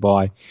asked of him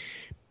by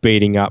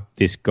beating up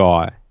this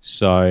guy.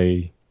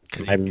 So,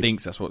 because he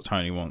thinks that's what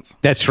Tony wants.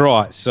 That's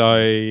right. So,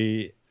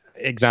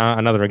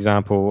 another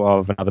example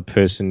of another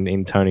person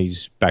in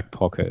Tony's back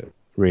pocket,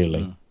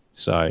 really.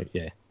 So,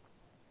 yeah,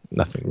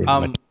 nothing really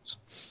matters.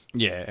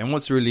 Yeah, and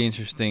what's really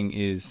interesting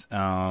is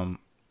that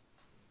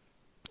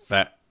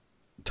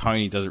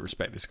Tony doesn't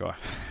respect this guy.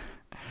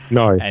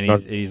 No,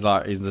 and he's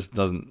like, he just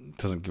doesn't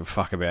give a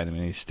fuck about him,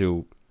 and he's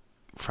still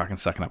fucking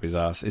sucking up his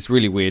ass. It's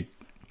really weird,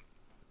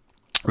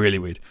 really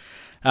weird.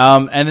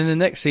 And then the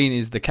next scene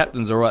is the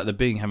captain's all right at the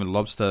Bing having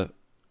lobster.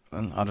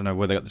 And I don't know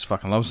where they got this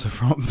fucking lobster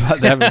from, but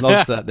they're having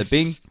lobster at the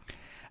Bing.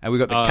 And we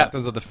got the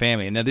captains of the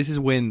family. And now this is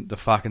when the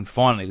fucking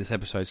finally this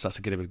episode starts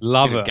to get a bit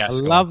of gas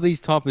going. I love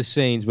these type of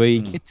scenes where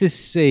you get to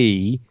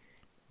see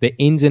the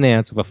ins and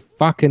outs of a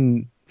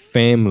fucking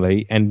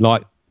family and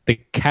like the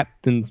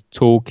captain's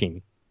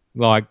talking.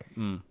 Like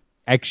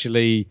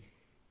actually,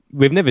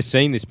 we've never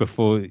seen this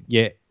before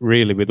yet,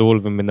 really, with all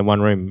of them in the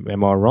one room.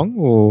 Am I wrong?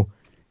 Or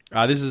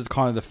this is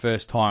kind of the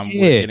first time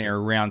we're getting a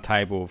round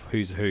table of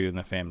who's who in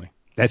the family.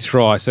 That's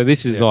right. So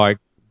this is like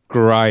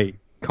great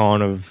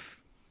kind of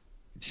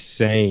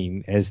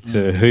scene as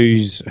to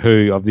who's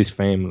who of this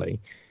family.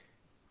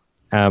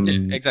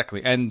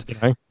 Exactly. And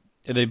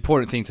the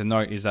important thing to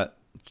note is that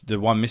the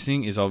one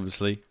missing is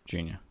obviously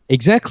Junior.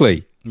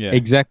 Exactly. Yeah.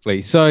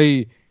 Exactly. So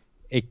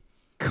it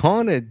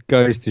kind of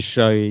goes to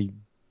show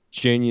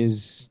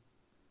Junior's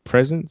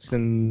presence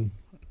and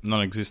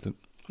non-existent.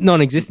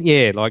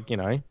 Yeah,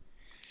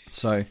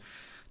 So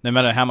no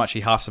matter how much he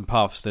huffs and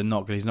puffs, he's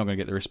not going to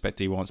get the respect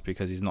he wants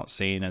because he's not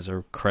seen as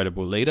a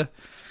credible leader.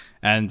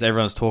 And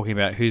everyone's talking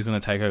about who's going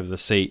to take over the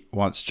seat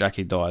once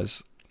Jackie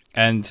dies.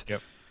 And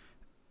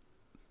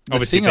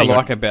the thing I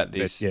like about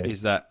this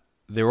is that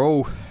they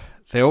all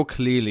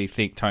clearly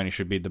think Tony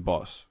should be the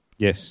boss.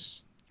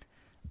 Yes.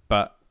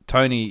 But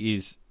Tony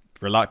is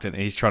reluctant.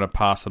 He's trying to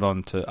pass it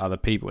on to other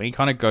people. And he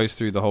kind of goes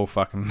through the whole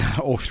fucking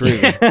all three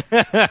of them.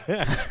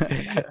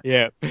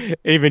 Yeah.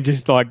 Even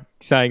just like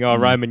saying,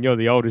 Roman, you're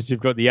the oldest, you've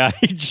got the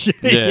age.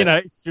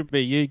 It should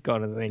be you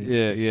kind of thing.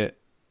 Yeah.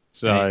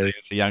 So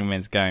it's a young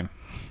man's game.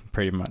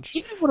 Pretty much.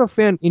 You know what I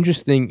found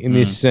interesting in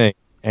this scene,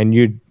 and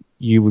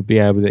you would be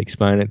able to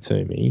explain it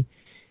to me,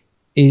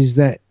 is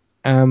that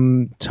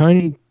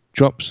Tony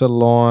drops a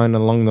line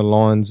along the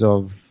lines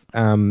of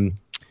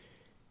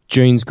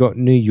June's got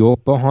New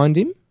York behind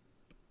him,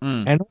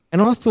 and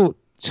I thought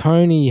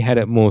Tony had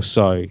it more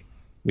so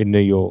with New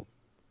York,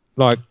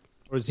 or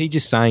is he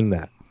just saying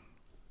that?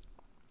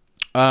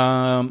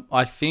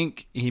 I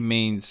think he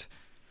means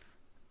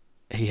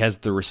he has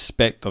the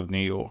respect of New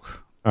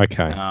York.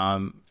 Okay.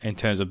 In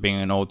terms of being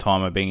an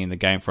old-timer, being in the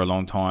game for a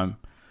long time.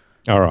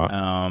 All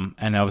right.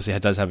 And obviously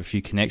it does have a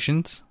few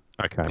connections.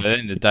 Okay. But at the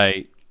end of the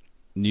day,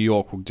 New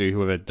York will do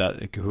whoever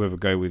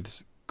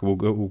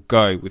will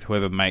go with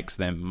whoever makes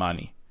them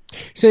money.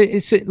 So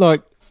is it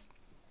like,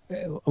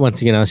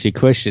 once again, ask you a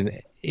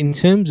question. In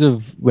terms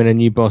of when a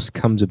new boss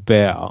comes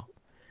about,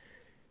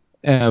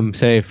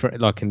 say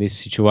like in this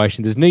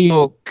situation, does New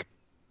York's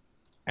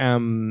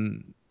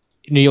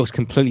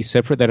completely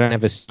separate? They don't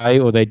have a say,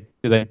 or do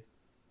they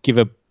give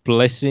a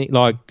blessing?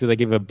 Like, do they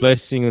give a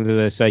blessing, or do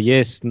they say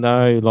yes,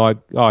 no? Like,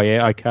 oh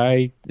yeah,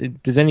 okay.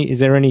 Is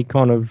there any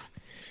kind of?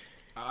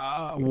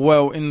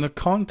 Well, in the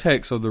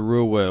context of the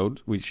real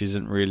world, which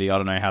isn't really, I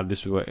don't know how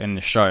this would work in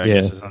the show. I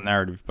guess it's a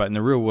narrative, but in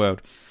the real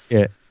world,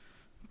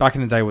 back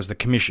in the day was the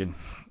commission,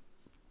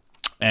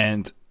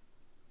 and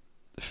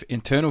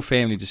internal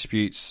family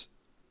disputes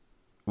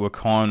were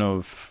kind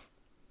of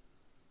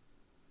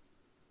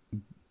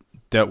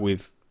dealt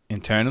with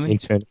internally.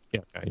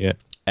 Yeah.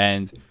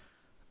 And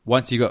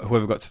once you got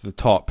whoever got to the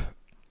top,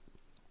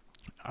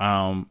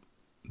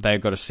 they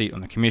got a seat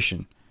on the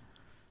commission.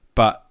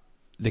 But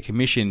the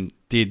commission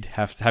did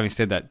have to, having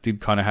said that,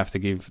 did kind of have to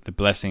give the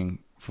blessing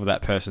for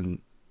that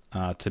person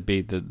to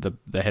be the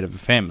head of a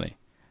family.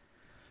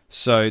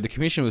 So the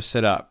commission was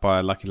set up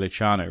by Lucky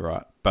Luciano,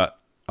 right? But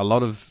a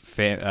lot of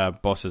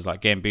bosses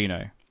like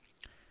Gambino,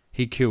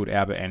 he killed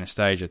Albert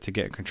Anastasia to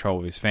get control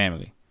of his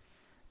family.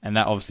 And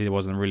that obviously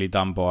wasn't really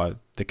done by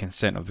the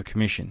consent of the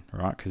commission,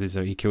 right? Because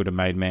he killed a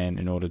made man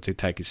in order to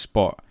take his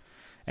spot.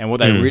 And what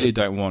they really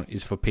don't want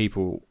is for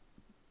people,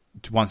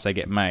 once they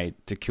get made,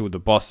 to kill the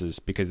bosses,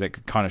 because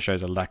that kind of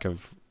shows a lack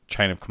of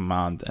chain of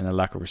command and a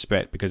lack of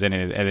respect. Because at the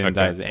end of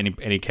the day,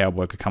 any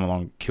cowboy could come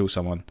along, kill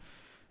someone,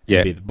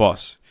 and be the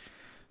boss.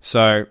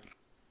 So,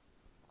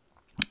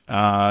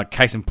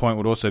 case in point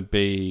would also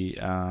be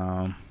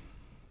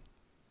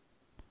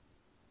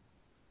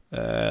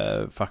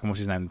what's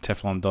his name?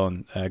 Teflon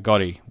Don,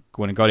 Gotti.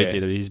 When Gotti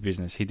did his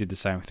business, he did the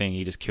same thing.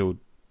 He just killed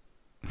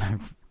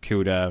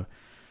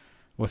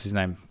what's his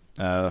name?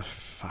 I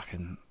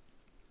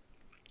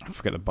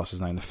forget the boss's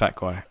name. The fat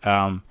guy.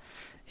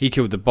 He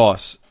killed the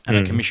boss, and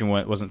the commission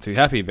wasn't too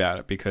happy about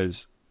it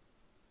because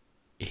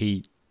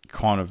he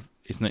kind of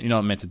you're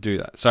not meant to do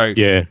that. So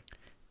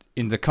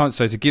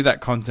so to give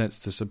that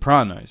context to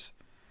Sopranos,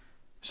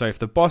 so if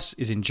the boss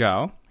is in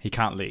jail, he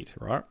can't lead,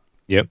 right?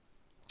 Yep.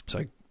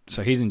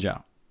 So he's in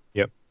jail.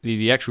 Yep.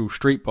 The actual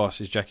street boss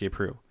is Jackie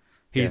Aprile.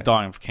 He's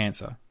dying of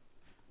cancer,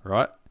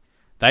 right?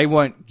 They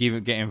won't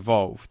get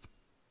involved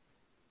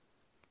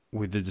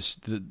with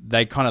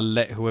they kind of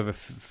let whoever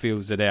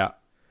feels it out,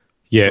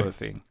 sort of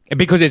thing. And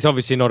because it's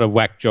obviously not a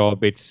whack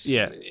job. It's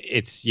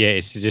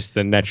just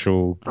the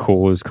natural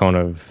cause kind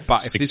of. But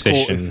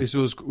succession.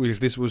 if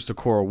this was to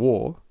call a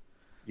war.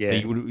 Yeah.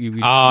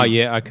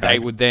 Okay. They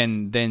would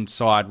then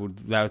side.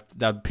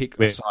 They'd pick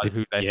a side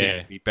who they think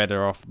would be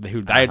better off,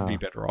 who they'd be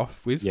better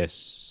off with.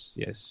 Yes.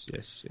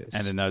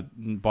 And then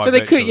by so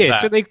they could,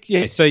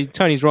 that, So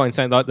Tony's right in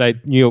saying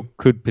like New York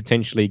could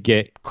potentially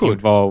get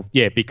involved.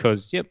 Yeah,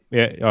 because all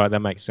right,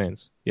 that makes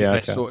sense. Yeah,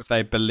 if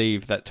they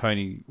believe that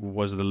Tony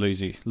was the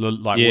loser,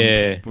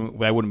 they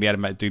wouldn't be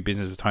able to do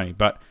business with Tony.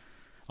 But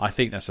I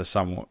think that's a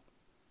somewhat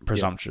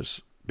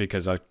presumptuous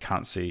because I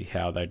can't see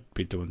how they'd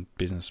be doing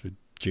business with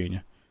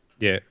Junior.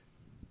 Yeah.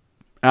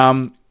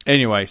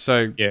 Anyway,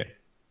 so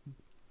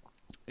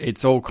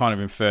it's all kind of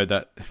inferred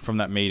that from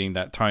that meeting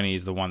that Tony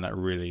is the one that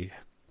really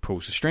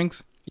pulls the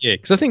strings. Yeah,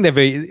 because I think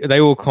they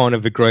all kind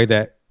of agree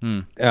that.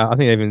 I think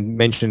they even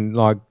mentioned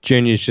like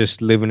Junior's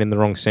just living in the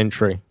wrong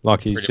century.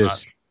 Like he's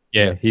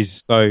he's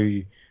so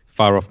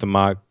far off the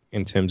mark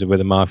in terms of where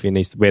the mafia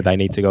where they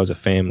need to go as a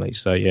family.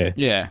 So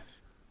they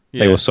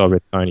all side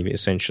with Tony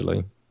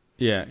essentially.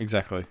 Yeah,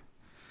 exactly.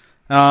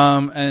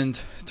 And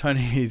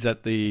Tony is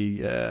at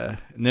the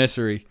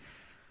nursery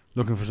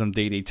looking for some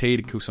DDT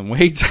to kill some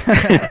weeds.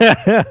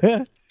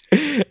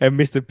 And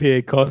Mr.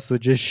 Pierre Costa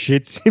just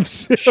shits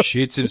himself.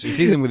 He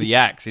sees him with the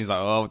axe. He's like,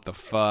 oh, what the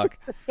fuck?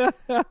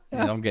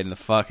 I'm getting the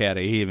fuck out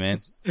of here, man.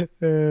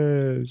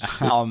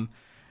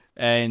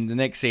 And the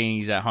next scene,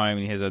 he's at home and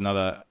he has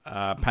another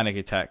panic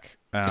attack.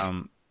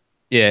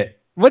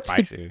 What's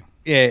basically.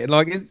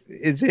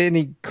 Is there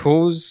any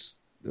cause?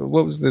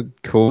 What was the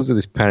cause of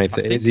this panic?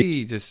 I think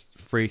he's just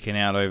freaking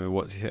out over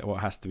what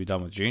has to be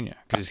done with Junior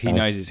because he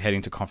knows he's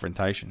heading to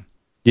confrontation.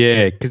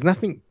 Yeah, because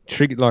nothing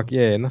triggered.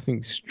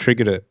 Nothing's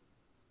triggered it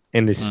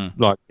in this.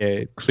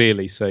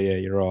 Clearly. So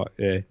you're right.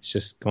 Yeah, it's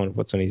just kind of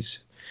what's on his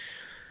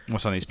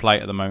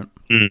plate at the moment.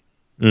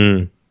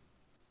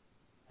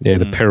 Yeah,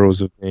 the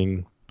perils of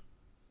being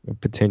a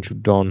potential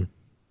don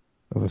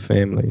of a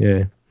family.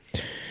 Yeah.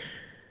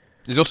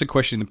 There's also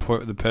questioning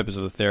the purpose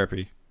of the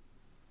therapy.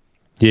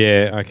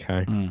 Yeah.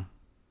 Okay.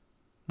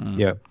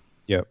 Yep.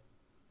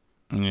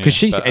 Because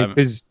she's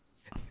is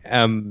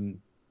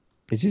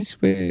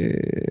this where?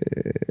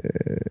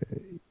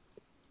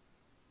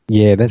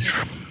 Yeah, that's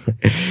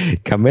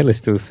Carmela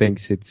still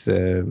thinks it's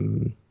a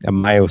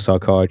male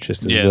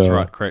psychiatrist as well. Yeah, that's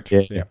right. Correct.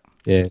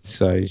 Yeah.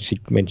 So she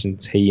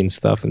mentions he and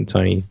stuff, and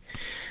Tony.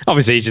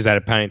 Obviously, he's just had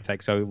a panic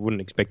attack, so we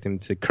wouldn't expect him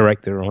to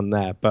correct her on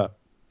that. But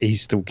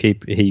he's still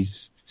keeping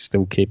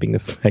the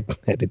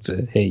fact that it's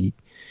a he,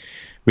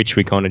 which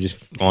we're kind of just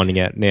finding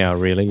out now.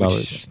 Really, well,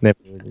 it's never.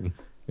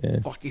 Yeah.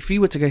 Like, if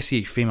you were to go see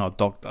a female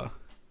doctor,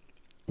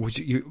 would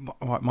you?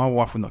 My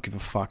wife would not give a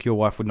fuck. Your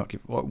wife would not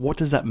give. What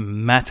does that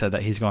matter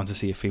that he's going to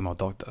see a female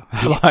doctor?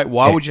 Like,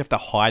 why would you have to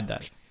hide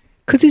that?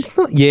 Because it's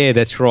not. Yeah,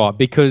 that's right.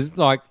 Because,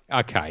 like,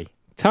 okay,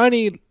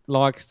 Tony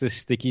likes to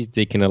stick his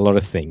dick in a lot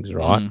of things,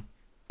 right?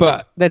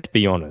 But let's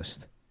be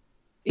honest,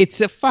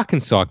 it's a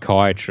fucking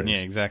psychiatrist. Yeah,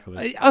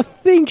 exactly. I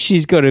think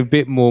she's got a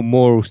bit more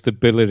moral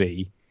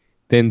stability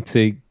than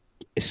to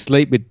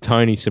sleep with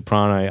Tony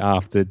Soprano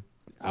after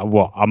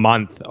a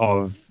month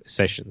of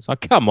sessions.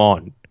 Like, come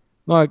on,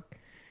 like,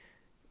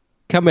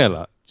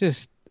 Carmela,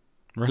 just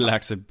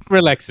relax a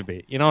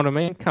bit. You know what I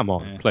mean? Come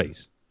on,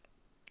 please.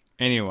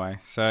 Anyway,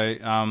 so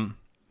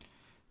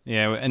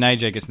yeah, and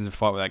AJ gets into a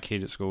fight with that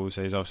kid at school,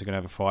 so he's obviously going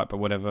to have a fight, but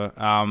whatever.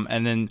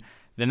 And then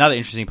another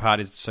interesting part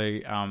is, so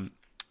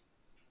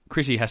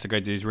Chrissy has to go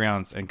do his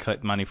rounds and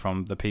collect money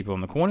from the people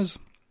on the corners.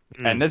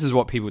 And this is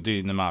what people do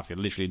in the mafia,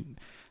 literally,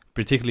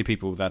 particularly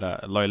people that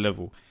are low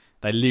level.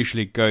 They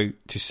literally go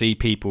to see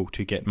people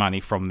to get money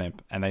from them,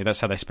 and that's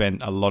how they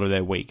spend a lot of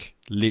their week,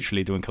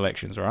 literally doing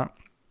collections, right?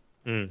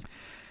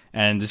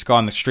 And this guy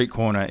on the street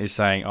corner is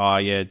saying, oh,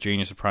 yeah,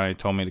 Junior Soprano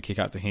told me to kick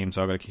up to him,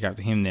 so I've got to kick up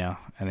to him now.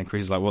 And then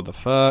Chrissy's like, what the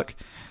fuck?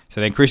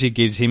 So then Chrissy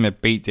gives him a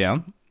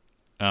beatdown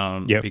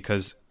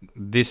because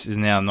this is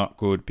now not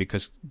good,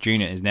 because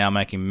Junior is now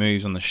making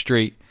moves on the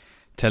street,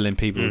 telling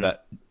people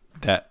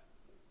that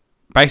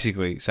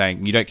basically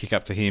saying, you don't kick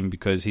up to him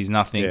because he's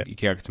nothing, you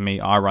kick up to me,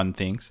 I run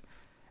things.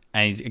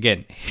 And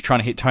he's trying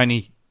to hit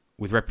Tony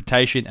with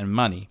reputation and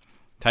money,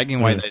 taking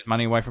away his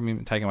money away from him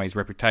and taking away his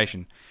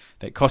reputation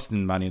that cost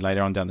him money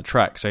later on down the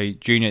track. So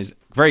Junior is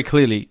very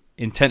clearly,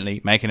 intently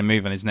making a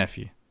move on his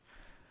nephew.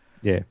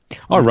 Yeah.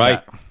 All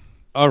right,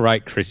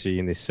 Chrissy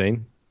in this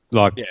scene,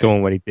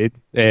 doing what he did.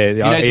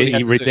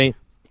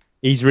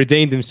 He's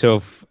redeemed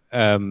himself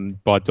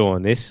by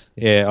doing this.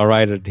 Yeah, I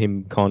rated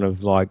him kind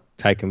of like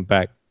taking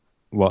back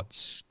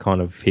what's kind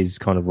of his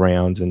kind of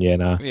rounds, and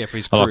for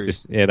his crew. I like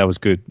this. Yeah, that was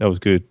good.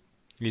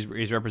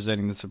 He's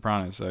representing the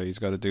Sopranos, so he's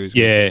got to do his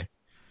work.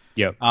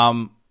 Yeah.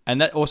 And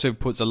that also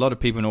puts a lot of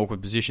people in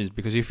awkward positions,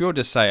 because if you're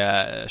just, say,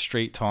 a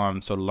street time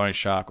sort of loan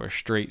shark, or a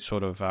street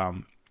sort of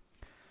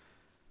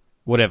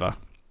whatever,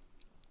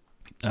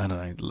 I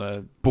don't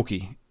know,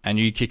 bookie, and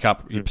you kick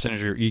up your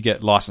percentage, you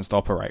get licensed to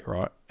operate,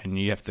 right? And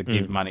you have to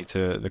give money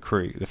to the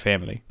crew, the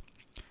family.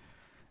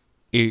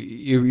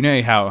 You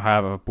know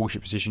how a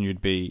bullshit position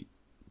you'd be,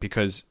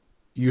 because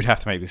you'd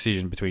have to make a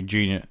decision between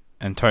Junior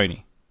and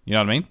Tony. You know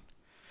what I mean?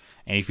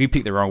 And if you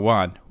pick the wrong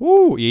one,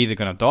 you're either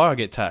going to die or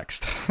get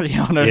taxed. You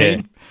know what I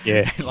mean?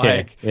 Yeah.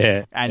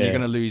 And you're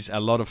going to lose a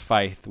lot of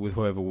faith with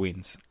whoever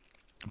wins,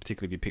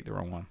 particularly if you pick the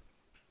wrong one.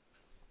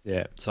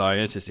 Yeah. So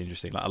it's just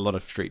interesting. Like, a lot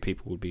of street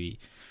people would be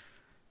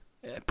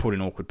put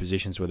in awkward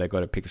positions where they've got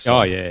to pick a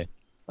side.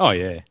 Oh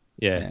yeah.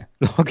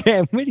 Like,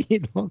 where do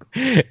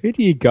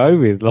you go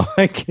with?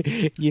 Like,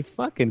 you're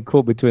fucking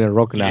caught between a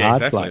rock and a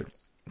hard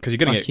place. Because you're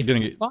going to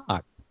get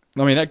fucked.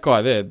 I mean, that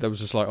guy there, that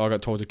was just like, I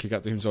got told to kick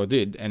up to him, so I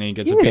did, and he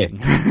gets a beating.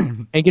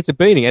 And he gets a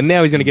beating, and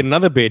now he's going to get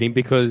another beating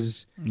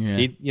because,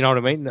 you know what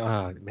I mean?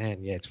 Oh, man,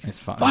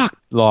 it's fun. Fuck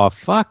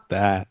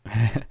that.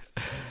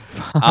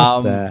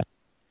 Fuck that.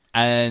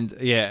 And,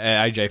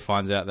 AJ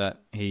finds out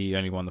that he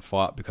only won the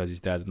fight because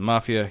his dad's in the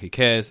mafia. He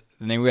cares.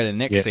 And then we had the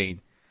next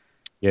scene.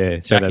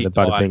 Yeah, so Jackie the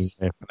dies.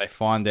 thing. They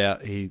find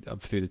out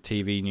through the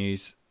TV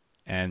news,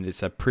 and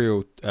it's a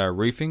Prill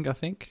roofing, I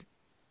think,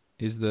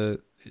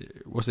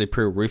 what's the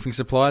Prill roofing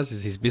supplies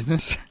is his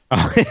business.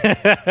 And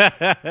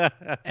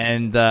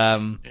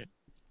everyone's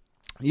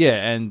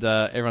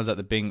at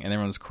the Bing and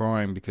everyone's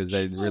crying because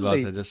they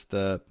realise they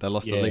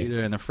lost a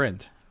leader and a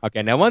friend.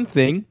 Okay, now one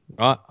thing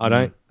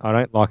I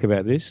don't like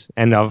about this,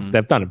 and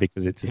they've done it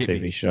because it's a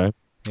TV show.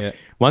 Yeah.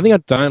 One thing I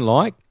don't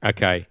like.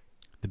 Okay,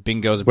 the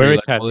Bing girls are we're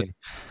Italian.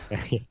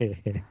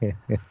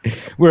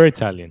 We're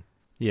Italian.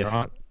 Yes.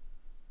 Right?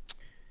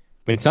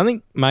 When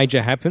something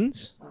major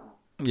happens,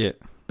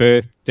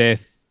 birth,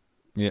 death,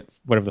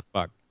 whatever the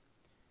fuck,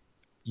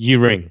 you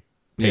ring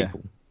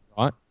people,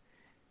 right?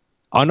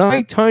 I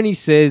know Tony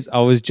says, I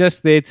was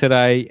just there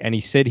today and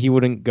he said he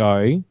wouldn't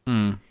go,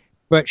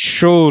 but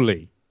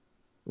surely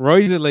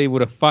Rosalie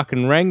would have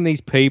fucking rang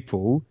these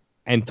people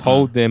and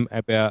told them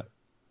about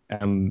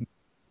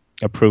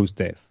April's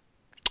death.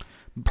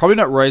 Probably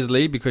not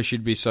Rosalie, because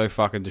she'd be so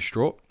fucking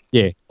distraught.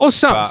 Yeah. Or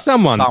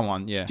someone.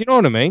 Someone, yeah. Do you know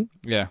what I mean?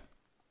 Yeah.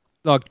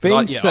 Like being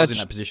I was in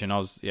that position. I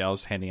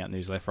was handing out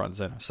news left, right, and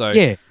centre. So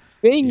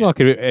being like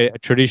a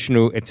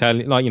traditional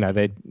Italian, like, you know,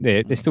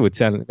 they're still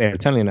Italian. They're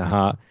Italian at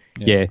heart.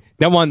 Yeah.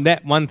 That one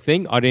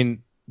thing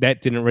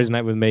that didn't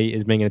resonate with me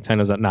as being an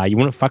Italian. I was like, nah, you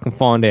want to fucking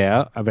find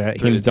out about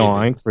him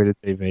dying through the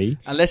TV,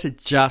 unless it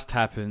just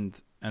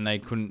happened and they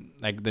couldn't.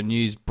 Like the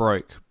news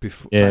broke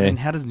before. Yeah. And then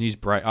how does news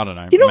break? I don't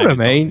know. You know what I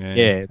mean?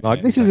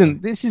 This exactly.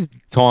 This is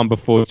time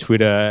before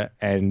Twitter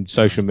and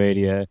social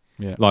media.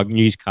 Yeah. Like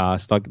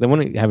newscasts. Like they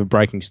want to have a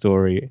breaking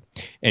story.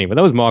 Anyway,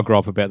 that was my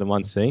gripe about the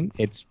one scene.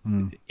 It's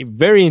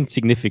very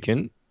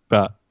insignificant,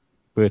 but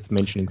worth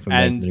mentioning for me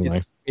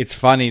anyway. It's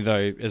funny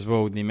though as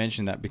well when you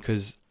mention that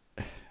because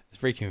it's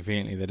very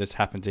conveniently they just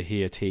happen to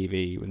hear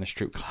TV in the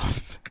strip club.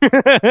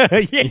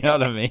 You know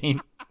what I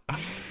mean?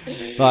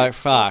 Like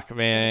fuck,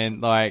 man.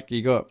 Like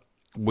you got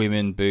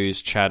women,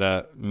 booze,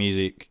 chatter,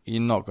 music.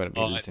 You're not going to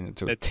be listening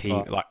to a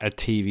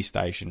TV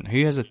station.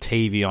 Who has a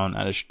TV on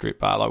at a strip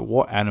bar? Like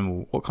what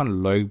animal? What kind of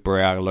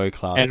lowbrow, low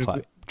class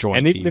joint?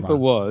 And even if it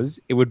was,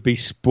 it would be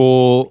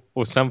sport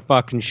or some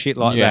fucking shit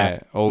like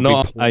that. Or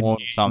not be porn,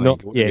 something.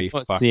 Not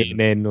fucking...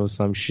 CNN or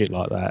some shit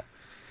like that.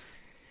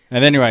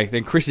 And anyway,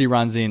 then Chrissy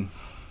runs in.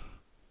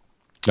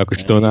 No,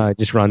 Cristiano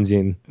just runs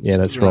in. Yeah,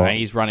 that's right.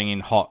 He's running in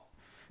hot.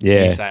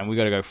 Yeah. He's saying, we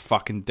got to go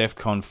fucking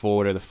DEFCON 4,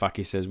 whatever the fuck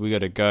he says. We got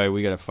to go.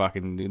 We got to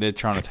fucking... They're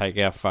trying to take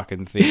our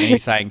fucking thing. And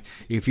he's saying,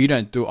 if you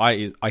don't do...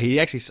 I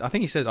think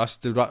he says, I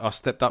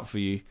stepped up for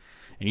you,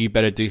 and you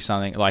better do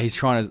something. Like, he's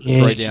trying to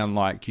throw down,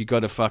 like, you got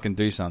to fucking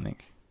do something.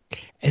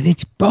 And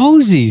it's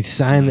ballsy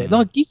saying that.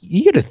 Like,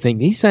 you got to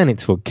think, he's saying it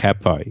to a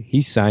capo.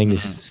 He's saying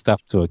this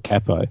stuff to a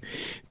capo.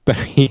 But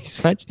he's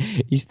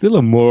still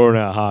a moron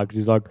at heart because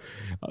he's like,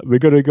 we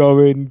got to go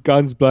in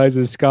guns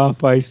blazing,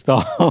 Scarface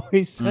style.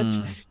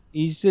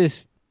 He's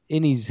just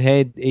in his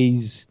head.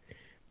 He's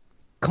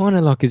kind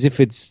of like as if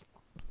it's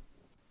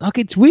like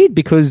it's weird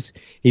because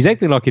he's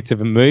acting like it's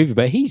of a movie,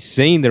 but he's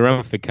seen the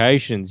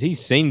ramifications.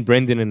 He's seen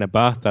Brendan in a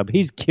bathtub.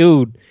 He's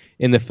killed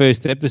in the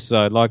first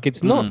episode. Like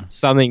it's not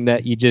something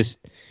that you just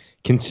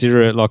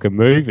consider it like a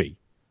movie.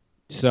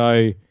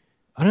 So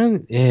I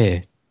don't.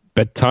 Yeah,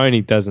 but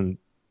Tony doesn't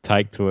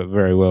take to it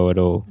very well at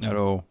all. At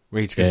all.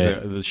 It's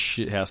because the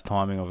shithouse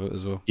timing of it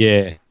as well.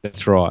 Yeah,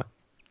 that's right.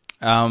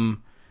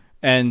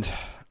 And.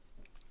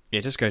 Yeah,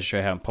 it just goes to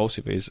show how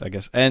impulsive he is, I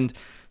guess. And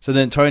so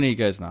then Tony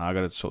goes, "No, I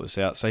got to sort this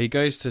out." So he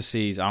goes to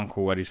see his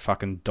uncle at his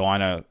fucking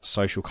diner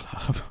social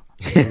club.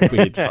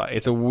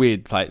 It's a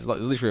weird place. It's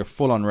literally a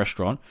full-on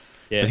restaurant,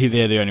 but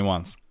they're the only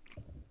ones.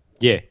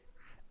 Yeah,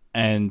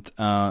 and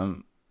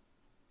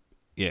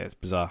it's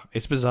bizarre.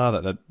 It's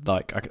bizarre that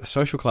like a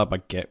social club I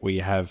get where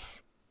you have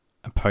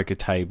a poker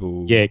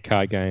table,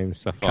 card games,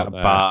 stuff like that, a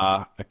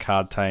bar, a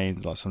card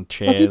table, like some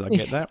chairs. I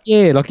get that.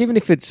 Yeah, like even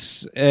if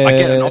it's, I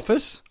get an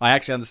office. I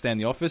actually understand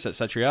the office at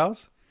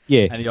Satriales.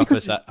 Yeah, and the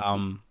office at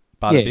Bada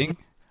Bing.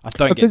 I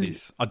don't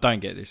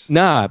get this.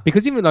 Nah,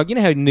 because even like you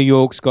know how New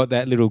York's got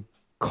that little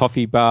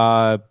coffee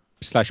bar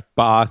 /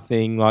 bar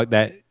thing like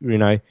that, you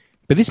know.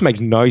 But this makes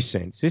no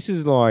sense. This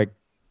is like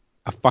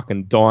a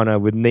fucking diner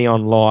with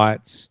neon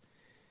lights.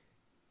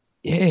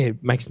 Yeah,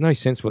 it makes no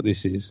sense what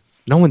this is.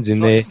 No one's in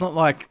there. It's not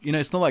like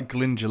it's not like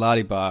Glyn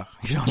Gelati Bar,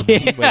 you know what I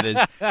mean? Where there's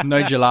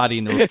no gelati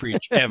in the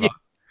fridge ever.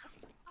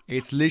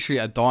 It's literally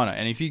a diner,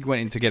 and if you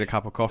went in to get a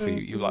cup of coffee,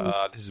 you're like,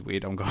 "Oh, this is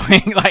weird. I'm going."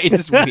 Like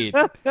it's just weird.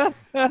 You know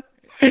what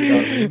I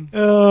mean?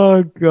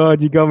 Oh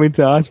God, you come in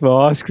to ask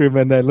for ice cream,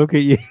 and they look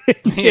at you.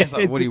 It's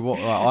like, what do you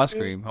want? Like, ice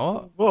cream?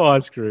 What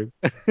ice cream?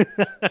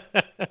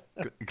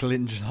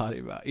 Glyn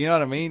Gelati Bar. You know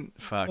what I mean?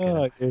 Fucking.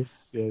 Oh,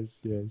 yes.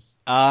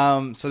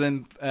 So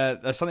then,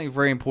 something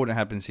very important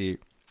happens here.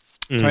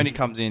 Tony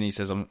comes in. He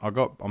says,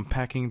 "I'm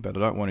packing, but I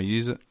don't want to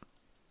use it."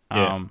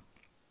 And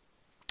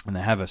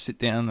they have a sit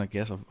down, I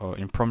guess, or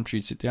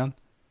impromptu sit down.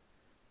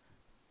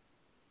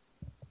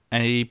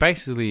 And he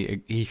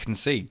basically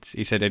concedes.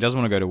 He said he doesn't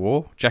want to go to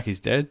war.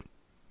 Jackie's dead.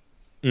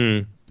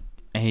 And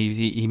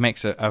he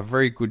makes a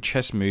very good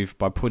chess move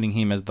by putting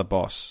him as the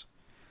boss.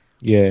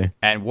 Yeah.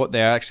 And what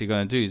they're actually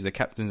going to do is the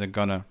captains are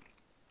going to...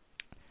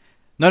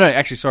 No,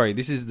 actually, sorry.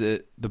 This is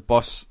the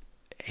boss.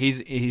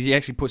 He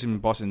actually puts him in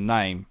boss in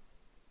name.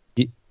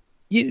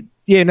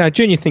 Yeah, no,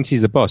 Junior thinks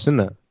he's the boss, isn't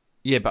it?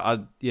 Yeah,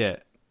 but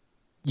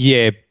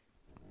Yeah.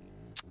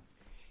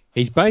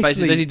 He's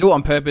basically... Does he do it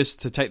on purpose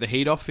to take the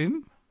heat off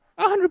him?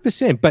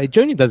 100%, but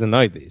Junior doesn't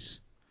know this.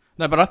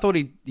 No, but I thought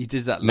he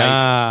does that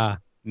later.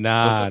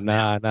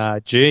 Nah.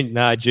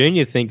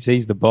 Junior thinks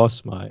he's the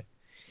boss, mate.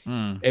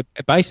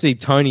 Basically,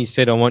 Tony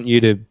said, I want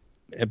you to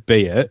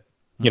be it.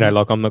 You know,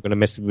 like, I'm not going to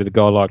mess with a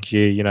guy like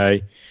you, you know,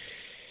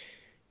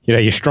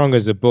 you're strong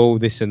as a bull,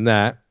 this and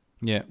that.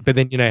 Yeah. But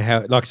then, you know,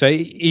 how, like, so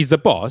he's the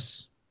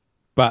boss,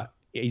 but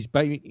he's,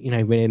 you know,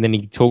 and then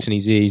he talks in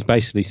his ear, he's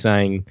basically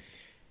saying,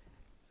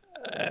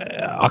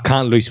 I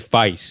can't lose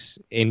face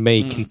in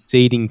me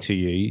conceding to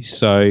you,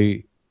 so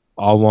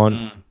I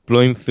want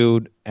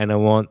Bloomfield and I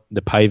want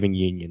the paving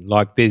union.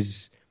 Like,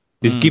 there's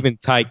give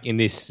and take in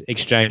this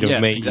exchange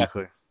of me.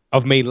 Exactly.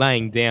 Of me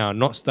laying down,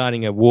 not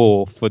starting a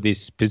war for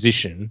this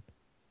position.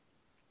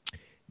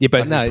 Yeah,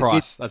 but that's his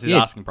price. That's his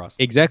asking price.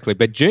 Exactly.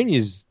 But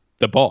Junior's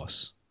the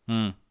boss,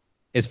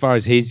 as far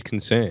as he's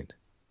concerned.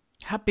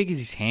 How big is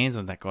his hands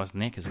on that guy's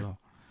neck as well?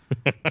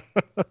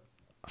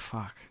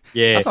 Fuck.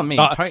 Yeah. That's what I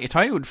mean.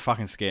 Tony would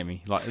fucking scare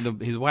me. Like,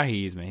 the way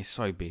he is, man, he's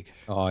so big.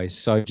 Oh, he's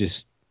so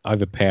just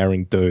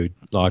overpowering dude.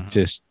 Like,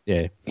 just,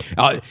 yeah.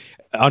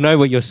 I know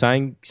what you're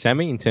saying,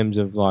 Sammy, in terms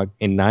of like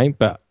in name,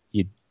 but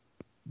you're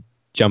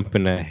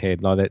jumping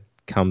ahead like that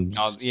comes.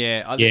 Oh,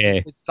 yeah, I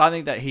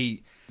think that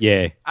he.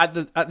 Yeah. At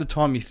the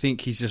time, you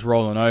think he's just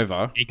rolling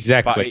over.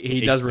 Exactly. But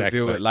he does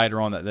reveal it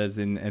later on that there's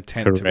an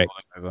attempt to roll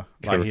over.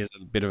 Like he has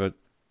a bit of a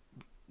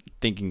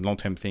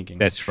long-term thinking.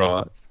 That's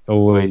right.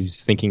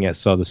 Always thinking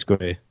outside the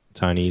square.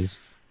 Tony is.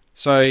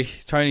 So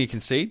Tony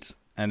concedes,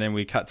 and then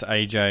we cut to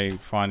AJ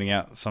finding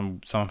out some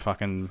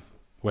fucking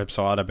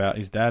website about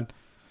his dad.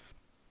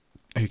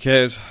 Who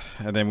cares?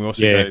 And then we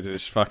also go to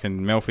this fucking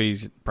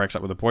Melfi, breaks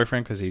up with a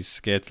boyfriend because he's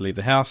scared to leave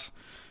the house.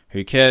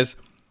 Who cares?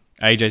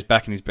 AJ's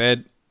back in his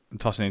bed,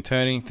 tossing and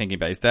turning, thinking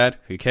about his dad.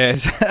 Who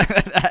cares?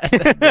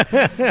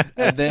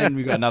 And then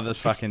we got another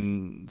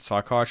fucking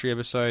psychiatry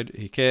episode.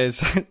 Who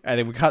cares? And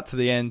then we cut to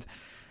the end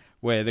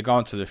where they're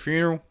going to the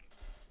funeral,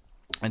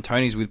 and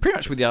Tony's with pretty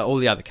much with all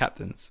the other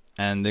captains,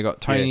 and they got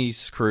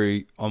Tony's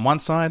crew on one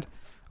side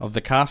of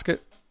the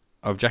casket,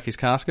 of Jackie's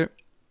casket,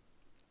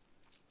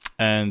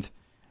 and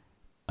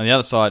on the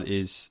other side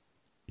is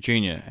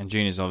Junior, and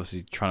Junior's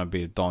obviously trying to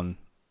be a Don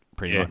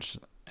pretty much,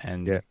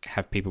 and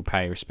have people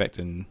pay respect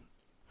and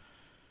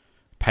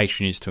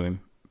patronage to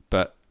him.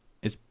 But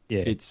it's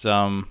this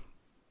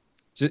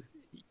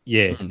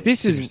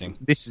is interesting.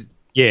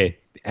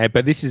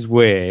 But this is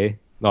where,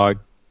 like,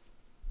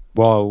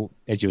 while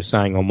as you were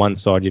saying, on one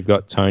side you've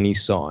got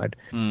Tony's side,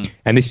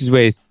 and this is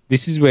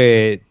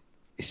where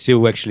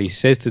Sil actually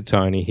says to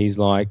Tony, he's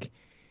like,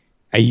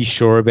 "Are you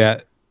sure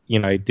about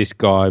this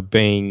guy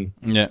being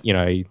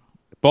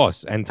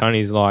boss?" And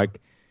Tony's like,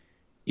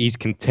 he's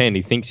content.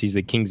 He thinks he's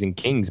the kings and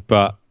kings,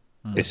 but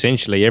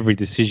essentially every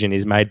decision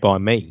is made by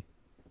me.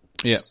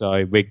 Yeah.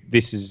 So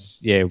this is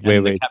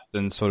where the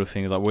captain sort of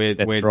thing is like we're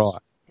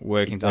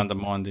working to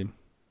undermine him.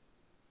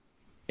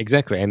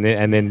 Exactly, and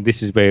then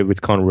this is where it's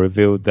kind of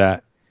revealed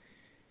that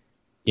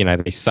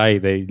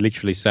they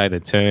literally say the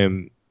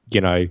term,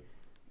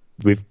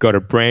 we've got a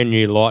brand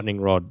new lightning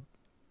rod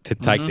to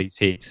take these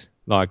hits.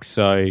 Like,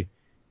 so,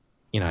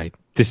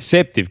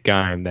 deceptive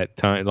game that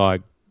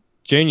like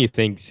Junior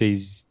thinks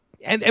he's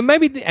and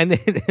maybe and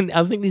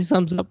I think this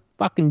sums up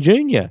fucking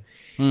Junior.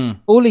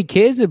 All he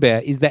cares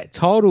about is that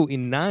title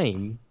in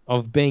name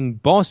of being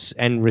boss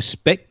and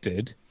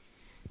respected,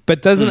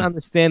 but doesn't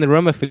understand the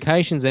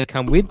ramifications that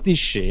come with this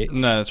shit.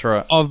 No, that's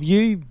right. Of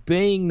you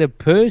being the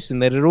person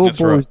that it all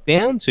boils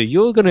down to.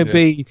 You're going to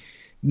be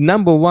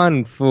number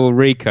one for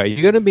Rico.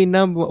 You're going to be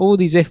all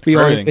these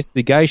FBI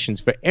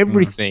investigations for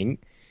everything,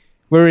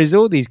 whereas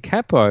all these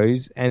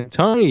capos and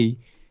Tony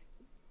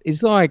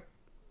is like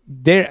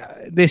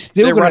they're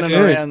still running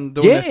around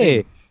doing their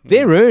thing.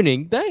 They're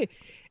earning.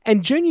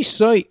 And Junior's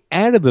so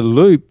out of the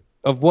loop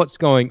of what's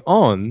going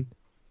on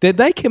that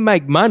they can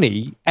make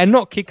money and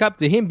not kick up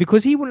to him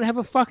because he wouldn't have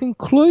a fucking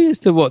clue as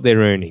to what they're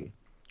earning.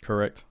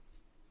 Correct.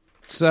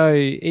 So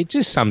it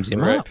just sums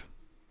him up.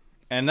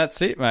 And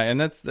that's it, mate. And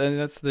that's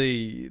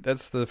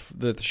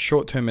the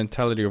short-term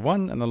mentality of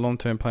one and the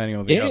long-term planning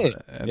of the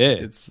other. And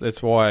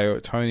it's why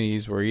Tony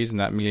is where he is in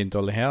that $1 million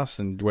house,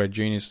 and where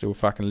Junior's still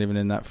fucking living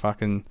in that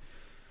fucking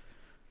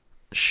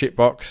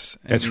shitbox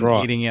and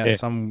eating out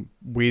some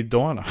weird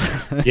diner.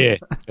 Yeah,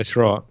 that's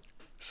right.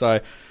 So,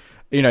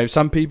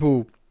 some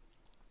people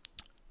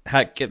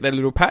get their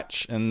little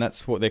patch, and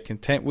that's what they're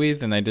content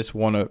with, and they just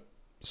want to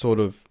sort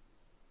of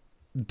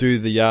do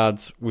the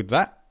yards with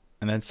that.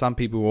 And then some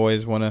people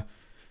always want to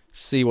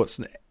see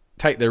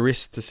take the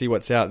risk to see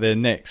what's out there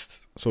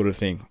next, sort of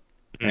thing.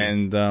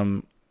 And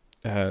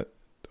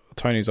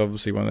Tony's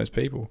obviously one of those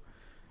people.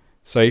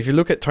 So if you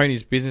look at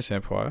Tony's business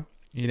empire,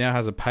 he now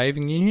has a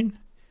paving union,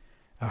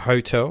 a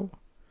hotel,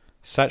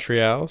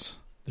 Satriales,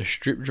 the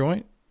strip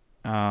joint,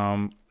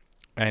 and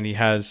he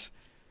has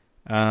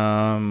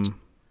the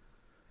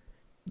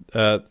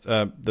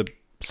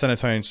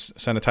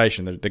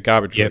sanitation, the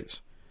garbage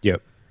routes.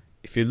 Yep.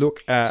 If you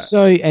look at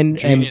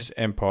Junior's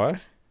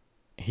empire,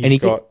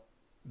 he's got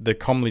the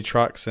Comley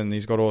trucks, and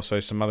he's got also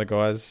some other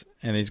guys,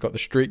 and he's got the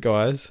street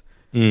guys,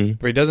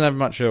 but he doesn't have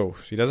much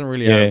else. He doesn't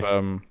really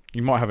have...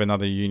 he might have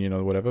another union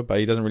or whatever, but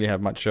he doesn't really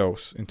have much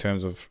else in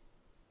terms of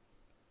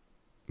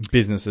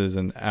businesses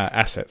and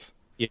assets.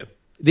 Yep.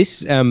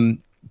 This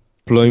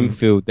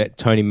Bloomfield that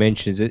Tony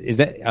mentions, is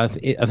that I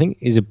think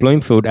is it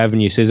Bloomfield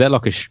Avenue? So is that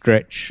like a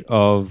stretch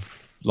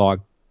of like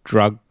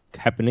drug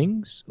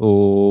happenings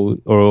or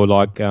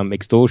like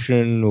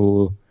extortion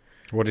or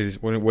what does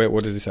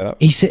he say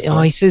up?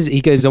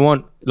 He goes, I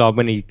want, like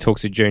when he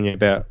talks to Junior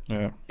about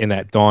in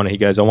that diner, he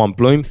goes, I want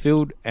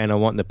Bloomfield and I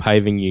want the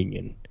paving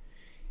union.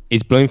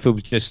 Is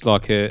Bloomfield just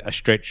like a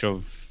stretch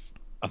of,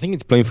 I think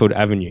it's Bloomfield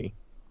Avenue.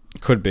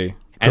 Could be.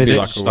 And is it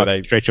like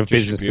a stretch of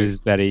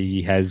businesses that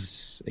he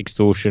has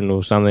extortion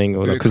or something?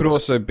 Or it could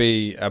also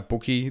be a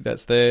bookie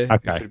that's there.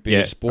 Okay. It could be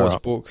a sports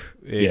book.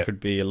 It could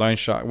be a loan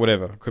shark,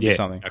 whatever. It could be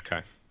something.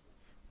 Okay.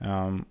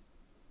 And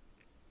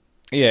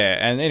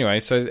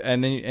anyway,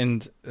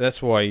 and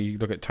that's why you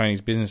look at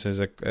Tony's business as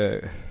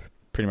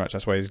pretty much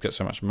that's why he's got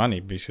so much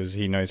money, because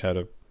he knows how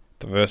to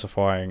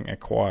diversify and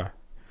acquire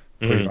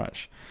pretty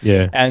much.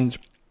 Yeah. And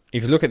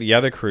if you look at the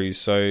other crews,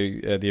 so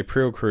the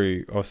April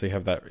crew obviously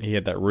he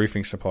had that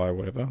roofing supply or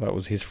whatever. That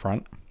was his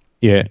front.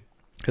 Yeah.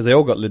 Because they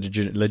all got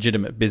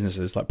legitimate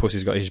businesses. Like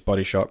Pussy's got his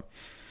body shop.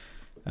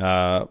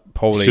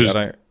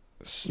 Paulie,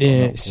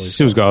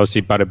 Sill's got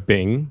obviously Bada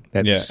Bing.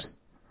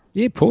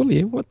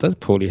 Paulie. What does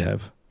Paulie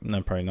have?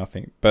 No, probably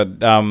nothing.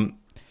 But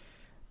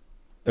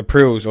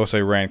April's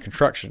also ran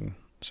construction.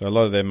 So a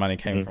lot of their money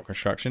came from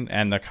construction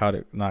and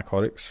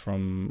narcotics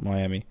from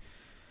Miami.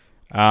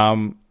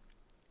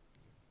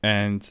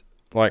 And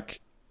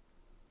like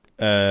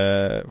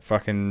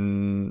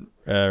fucking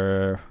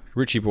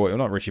Richie Boy, or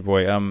not Richie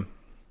Boy,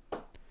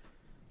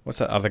 what's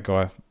that other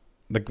guy?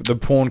 The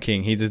porn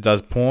king. He just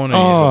does porn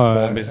and he's got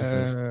porn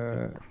businesses.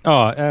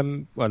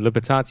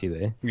 Libertati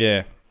there.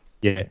 Yeah.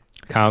 Yeah.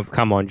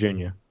 Come on,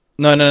 Junior.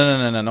 No,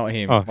 not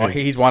him.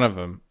 He's one of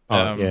them.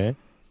 Yeah.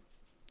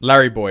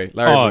 Larry Boy.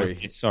 Boy.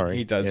 Sorry.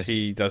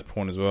 He does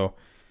porn as well.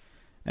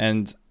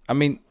 And I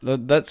mean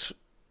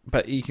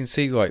but you can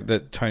see like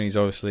that Tony's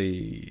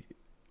obviously,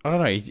 I don't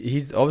know,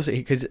 he's obviously,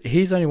 because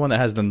he's the only one that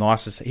has the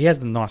nicest house,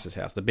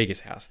 the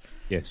biggest house.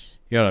 Yes.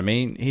 You know what I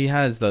mean? He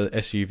has the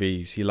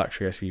SUVs,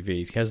 luxury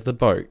SUVs. He has the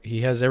boat.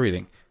 He has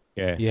everything.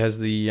 Yeah. He has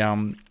the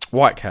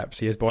white caps.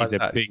 He's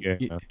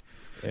the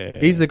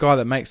guy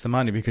that makes the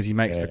money because he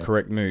makes the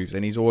correct moves,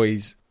 and he's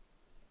always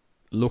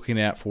looking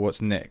out for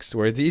what's next.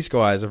 Whereas these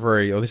guys are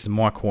very, this is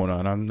my corner,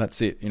 and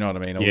that's it. You know what I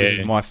mean? Or this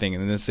is my thing,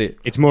 and then that's it.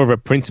 It's more of a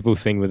principle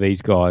thing with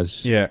these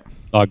guys. Yeah.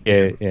 Like,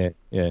 yeah.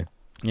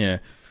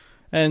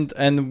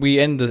 And we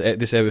end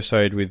this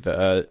episode with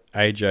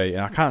AJ,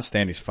 and I can't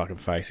stand his fucking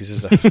face. He's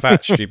just a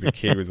fat, stupid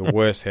kid with the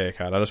worst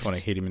haircut. I just want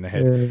to hit him in the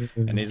head.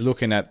 And he's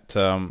looking at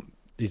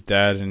his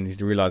dad, and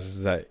he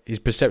realizes that his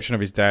perception of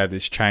his dad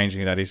is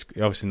changing. That he's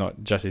obviously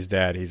not just his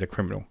dad; he's a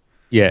criminal.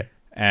 Yeah.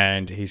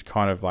 And he's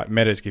kind of like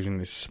Meadows giving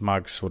this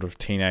smug sort of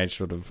teenage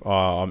sort of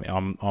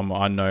I'm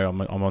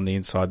on the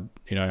inside.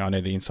 You know, I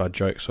know the inside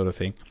joke sort of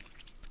thing.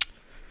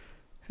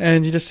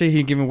 And you just see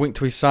him give a wink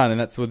to his son, and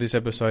that's where this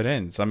episode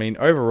ends. I mean,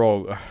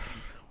 overall,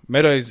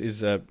 Meadowlands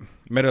is it's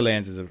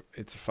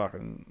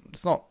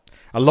not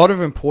a lot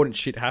of important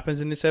shit happens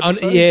in this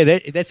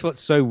episode. That's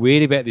what's so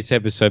weird about this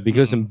episode,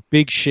 because some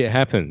big shit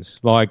happens.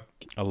 Like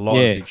a lot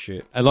of big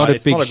shit.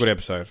 It's not a good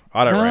episode.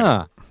 I don't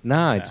rate it.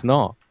 Nah, it's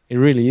not. It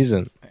really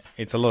isn't.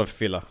 It's a lot of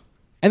filler.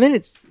 And then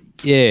it's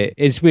weird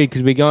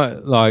because we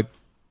go like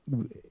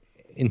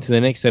into the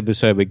next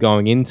episode we're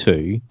going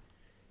into.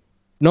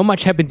 Not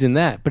much happens in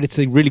that, but it's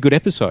a really good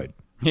episode.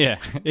 Yeah,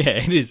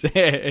 it is.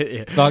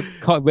 Yeah. Like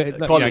College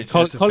is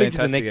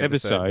the next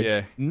episode.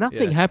 Yeah.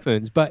 Nothing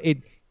happens, but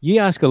you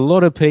ask a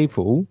lot of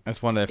people.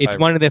 That's one of it's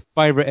one of their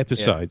favorite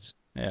episodes.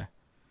 Yeah.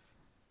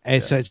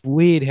 And so it's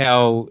weird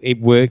how it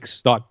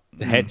works. Like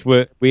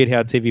weird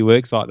how TV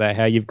works like that.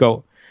 How you've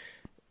got,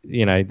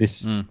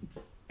 this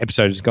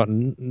episode has got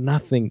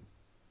nothing,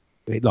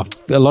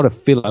 like a lot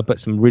of filler, but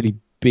some really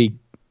big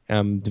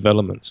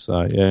developments.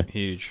 So yeah,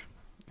 huge.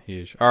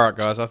 All right,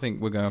 guys. I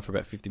think we're going for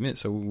about 50 minutes,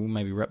 so we'll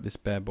maybe wrap this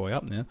bad boy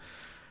up now.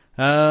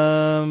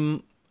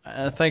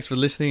 Thanks for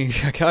listening.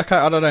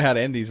 I don't know how to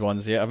end these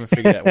ones yet. I haven't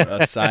figured out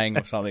what a saying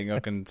or something I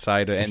can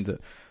say to end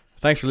it.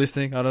 Thanks for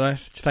listening. I don't know.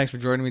 Thanks for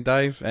joining me,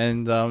 Dave,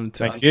 and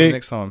until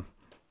next time.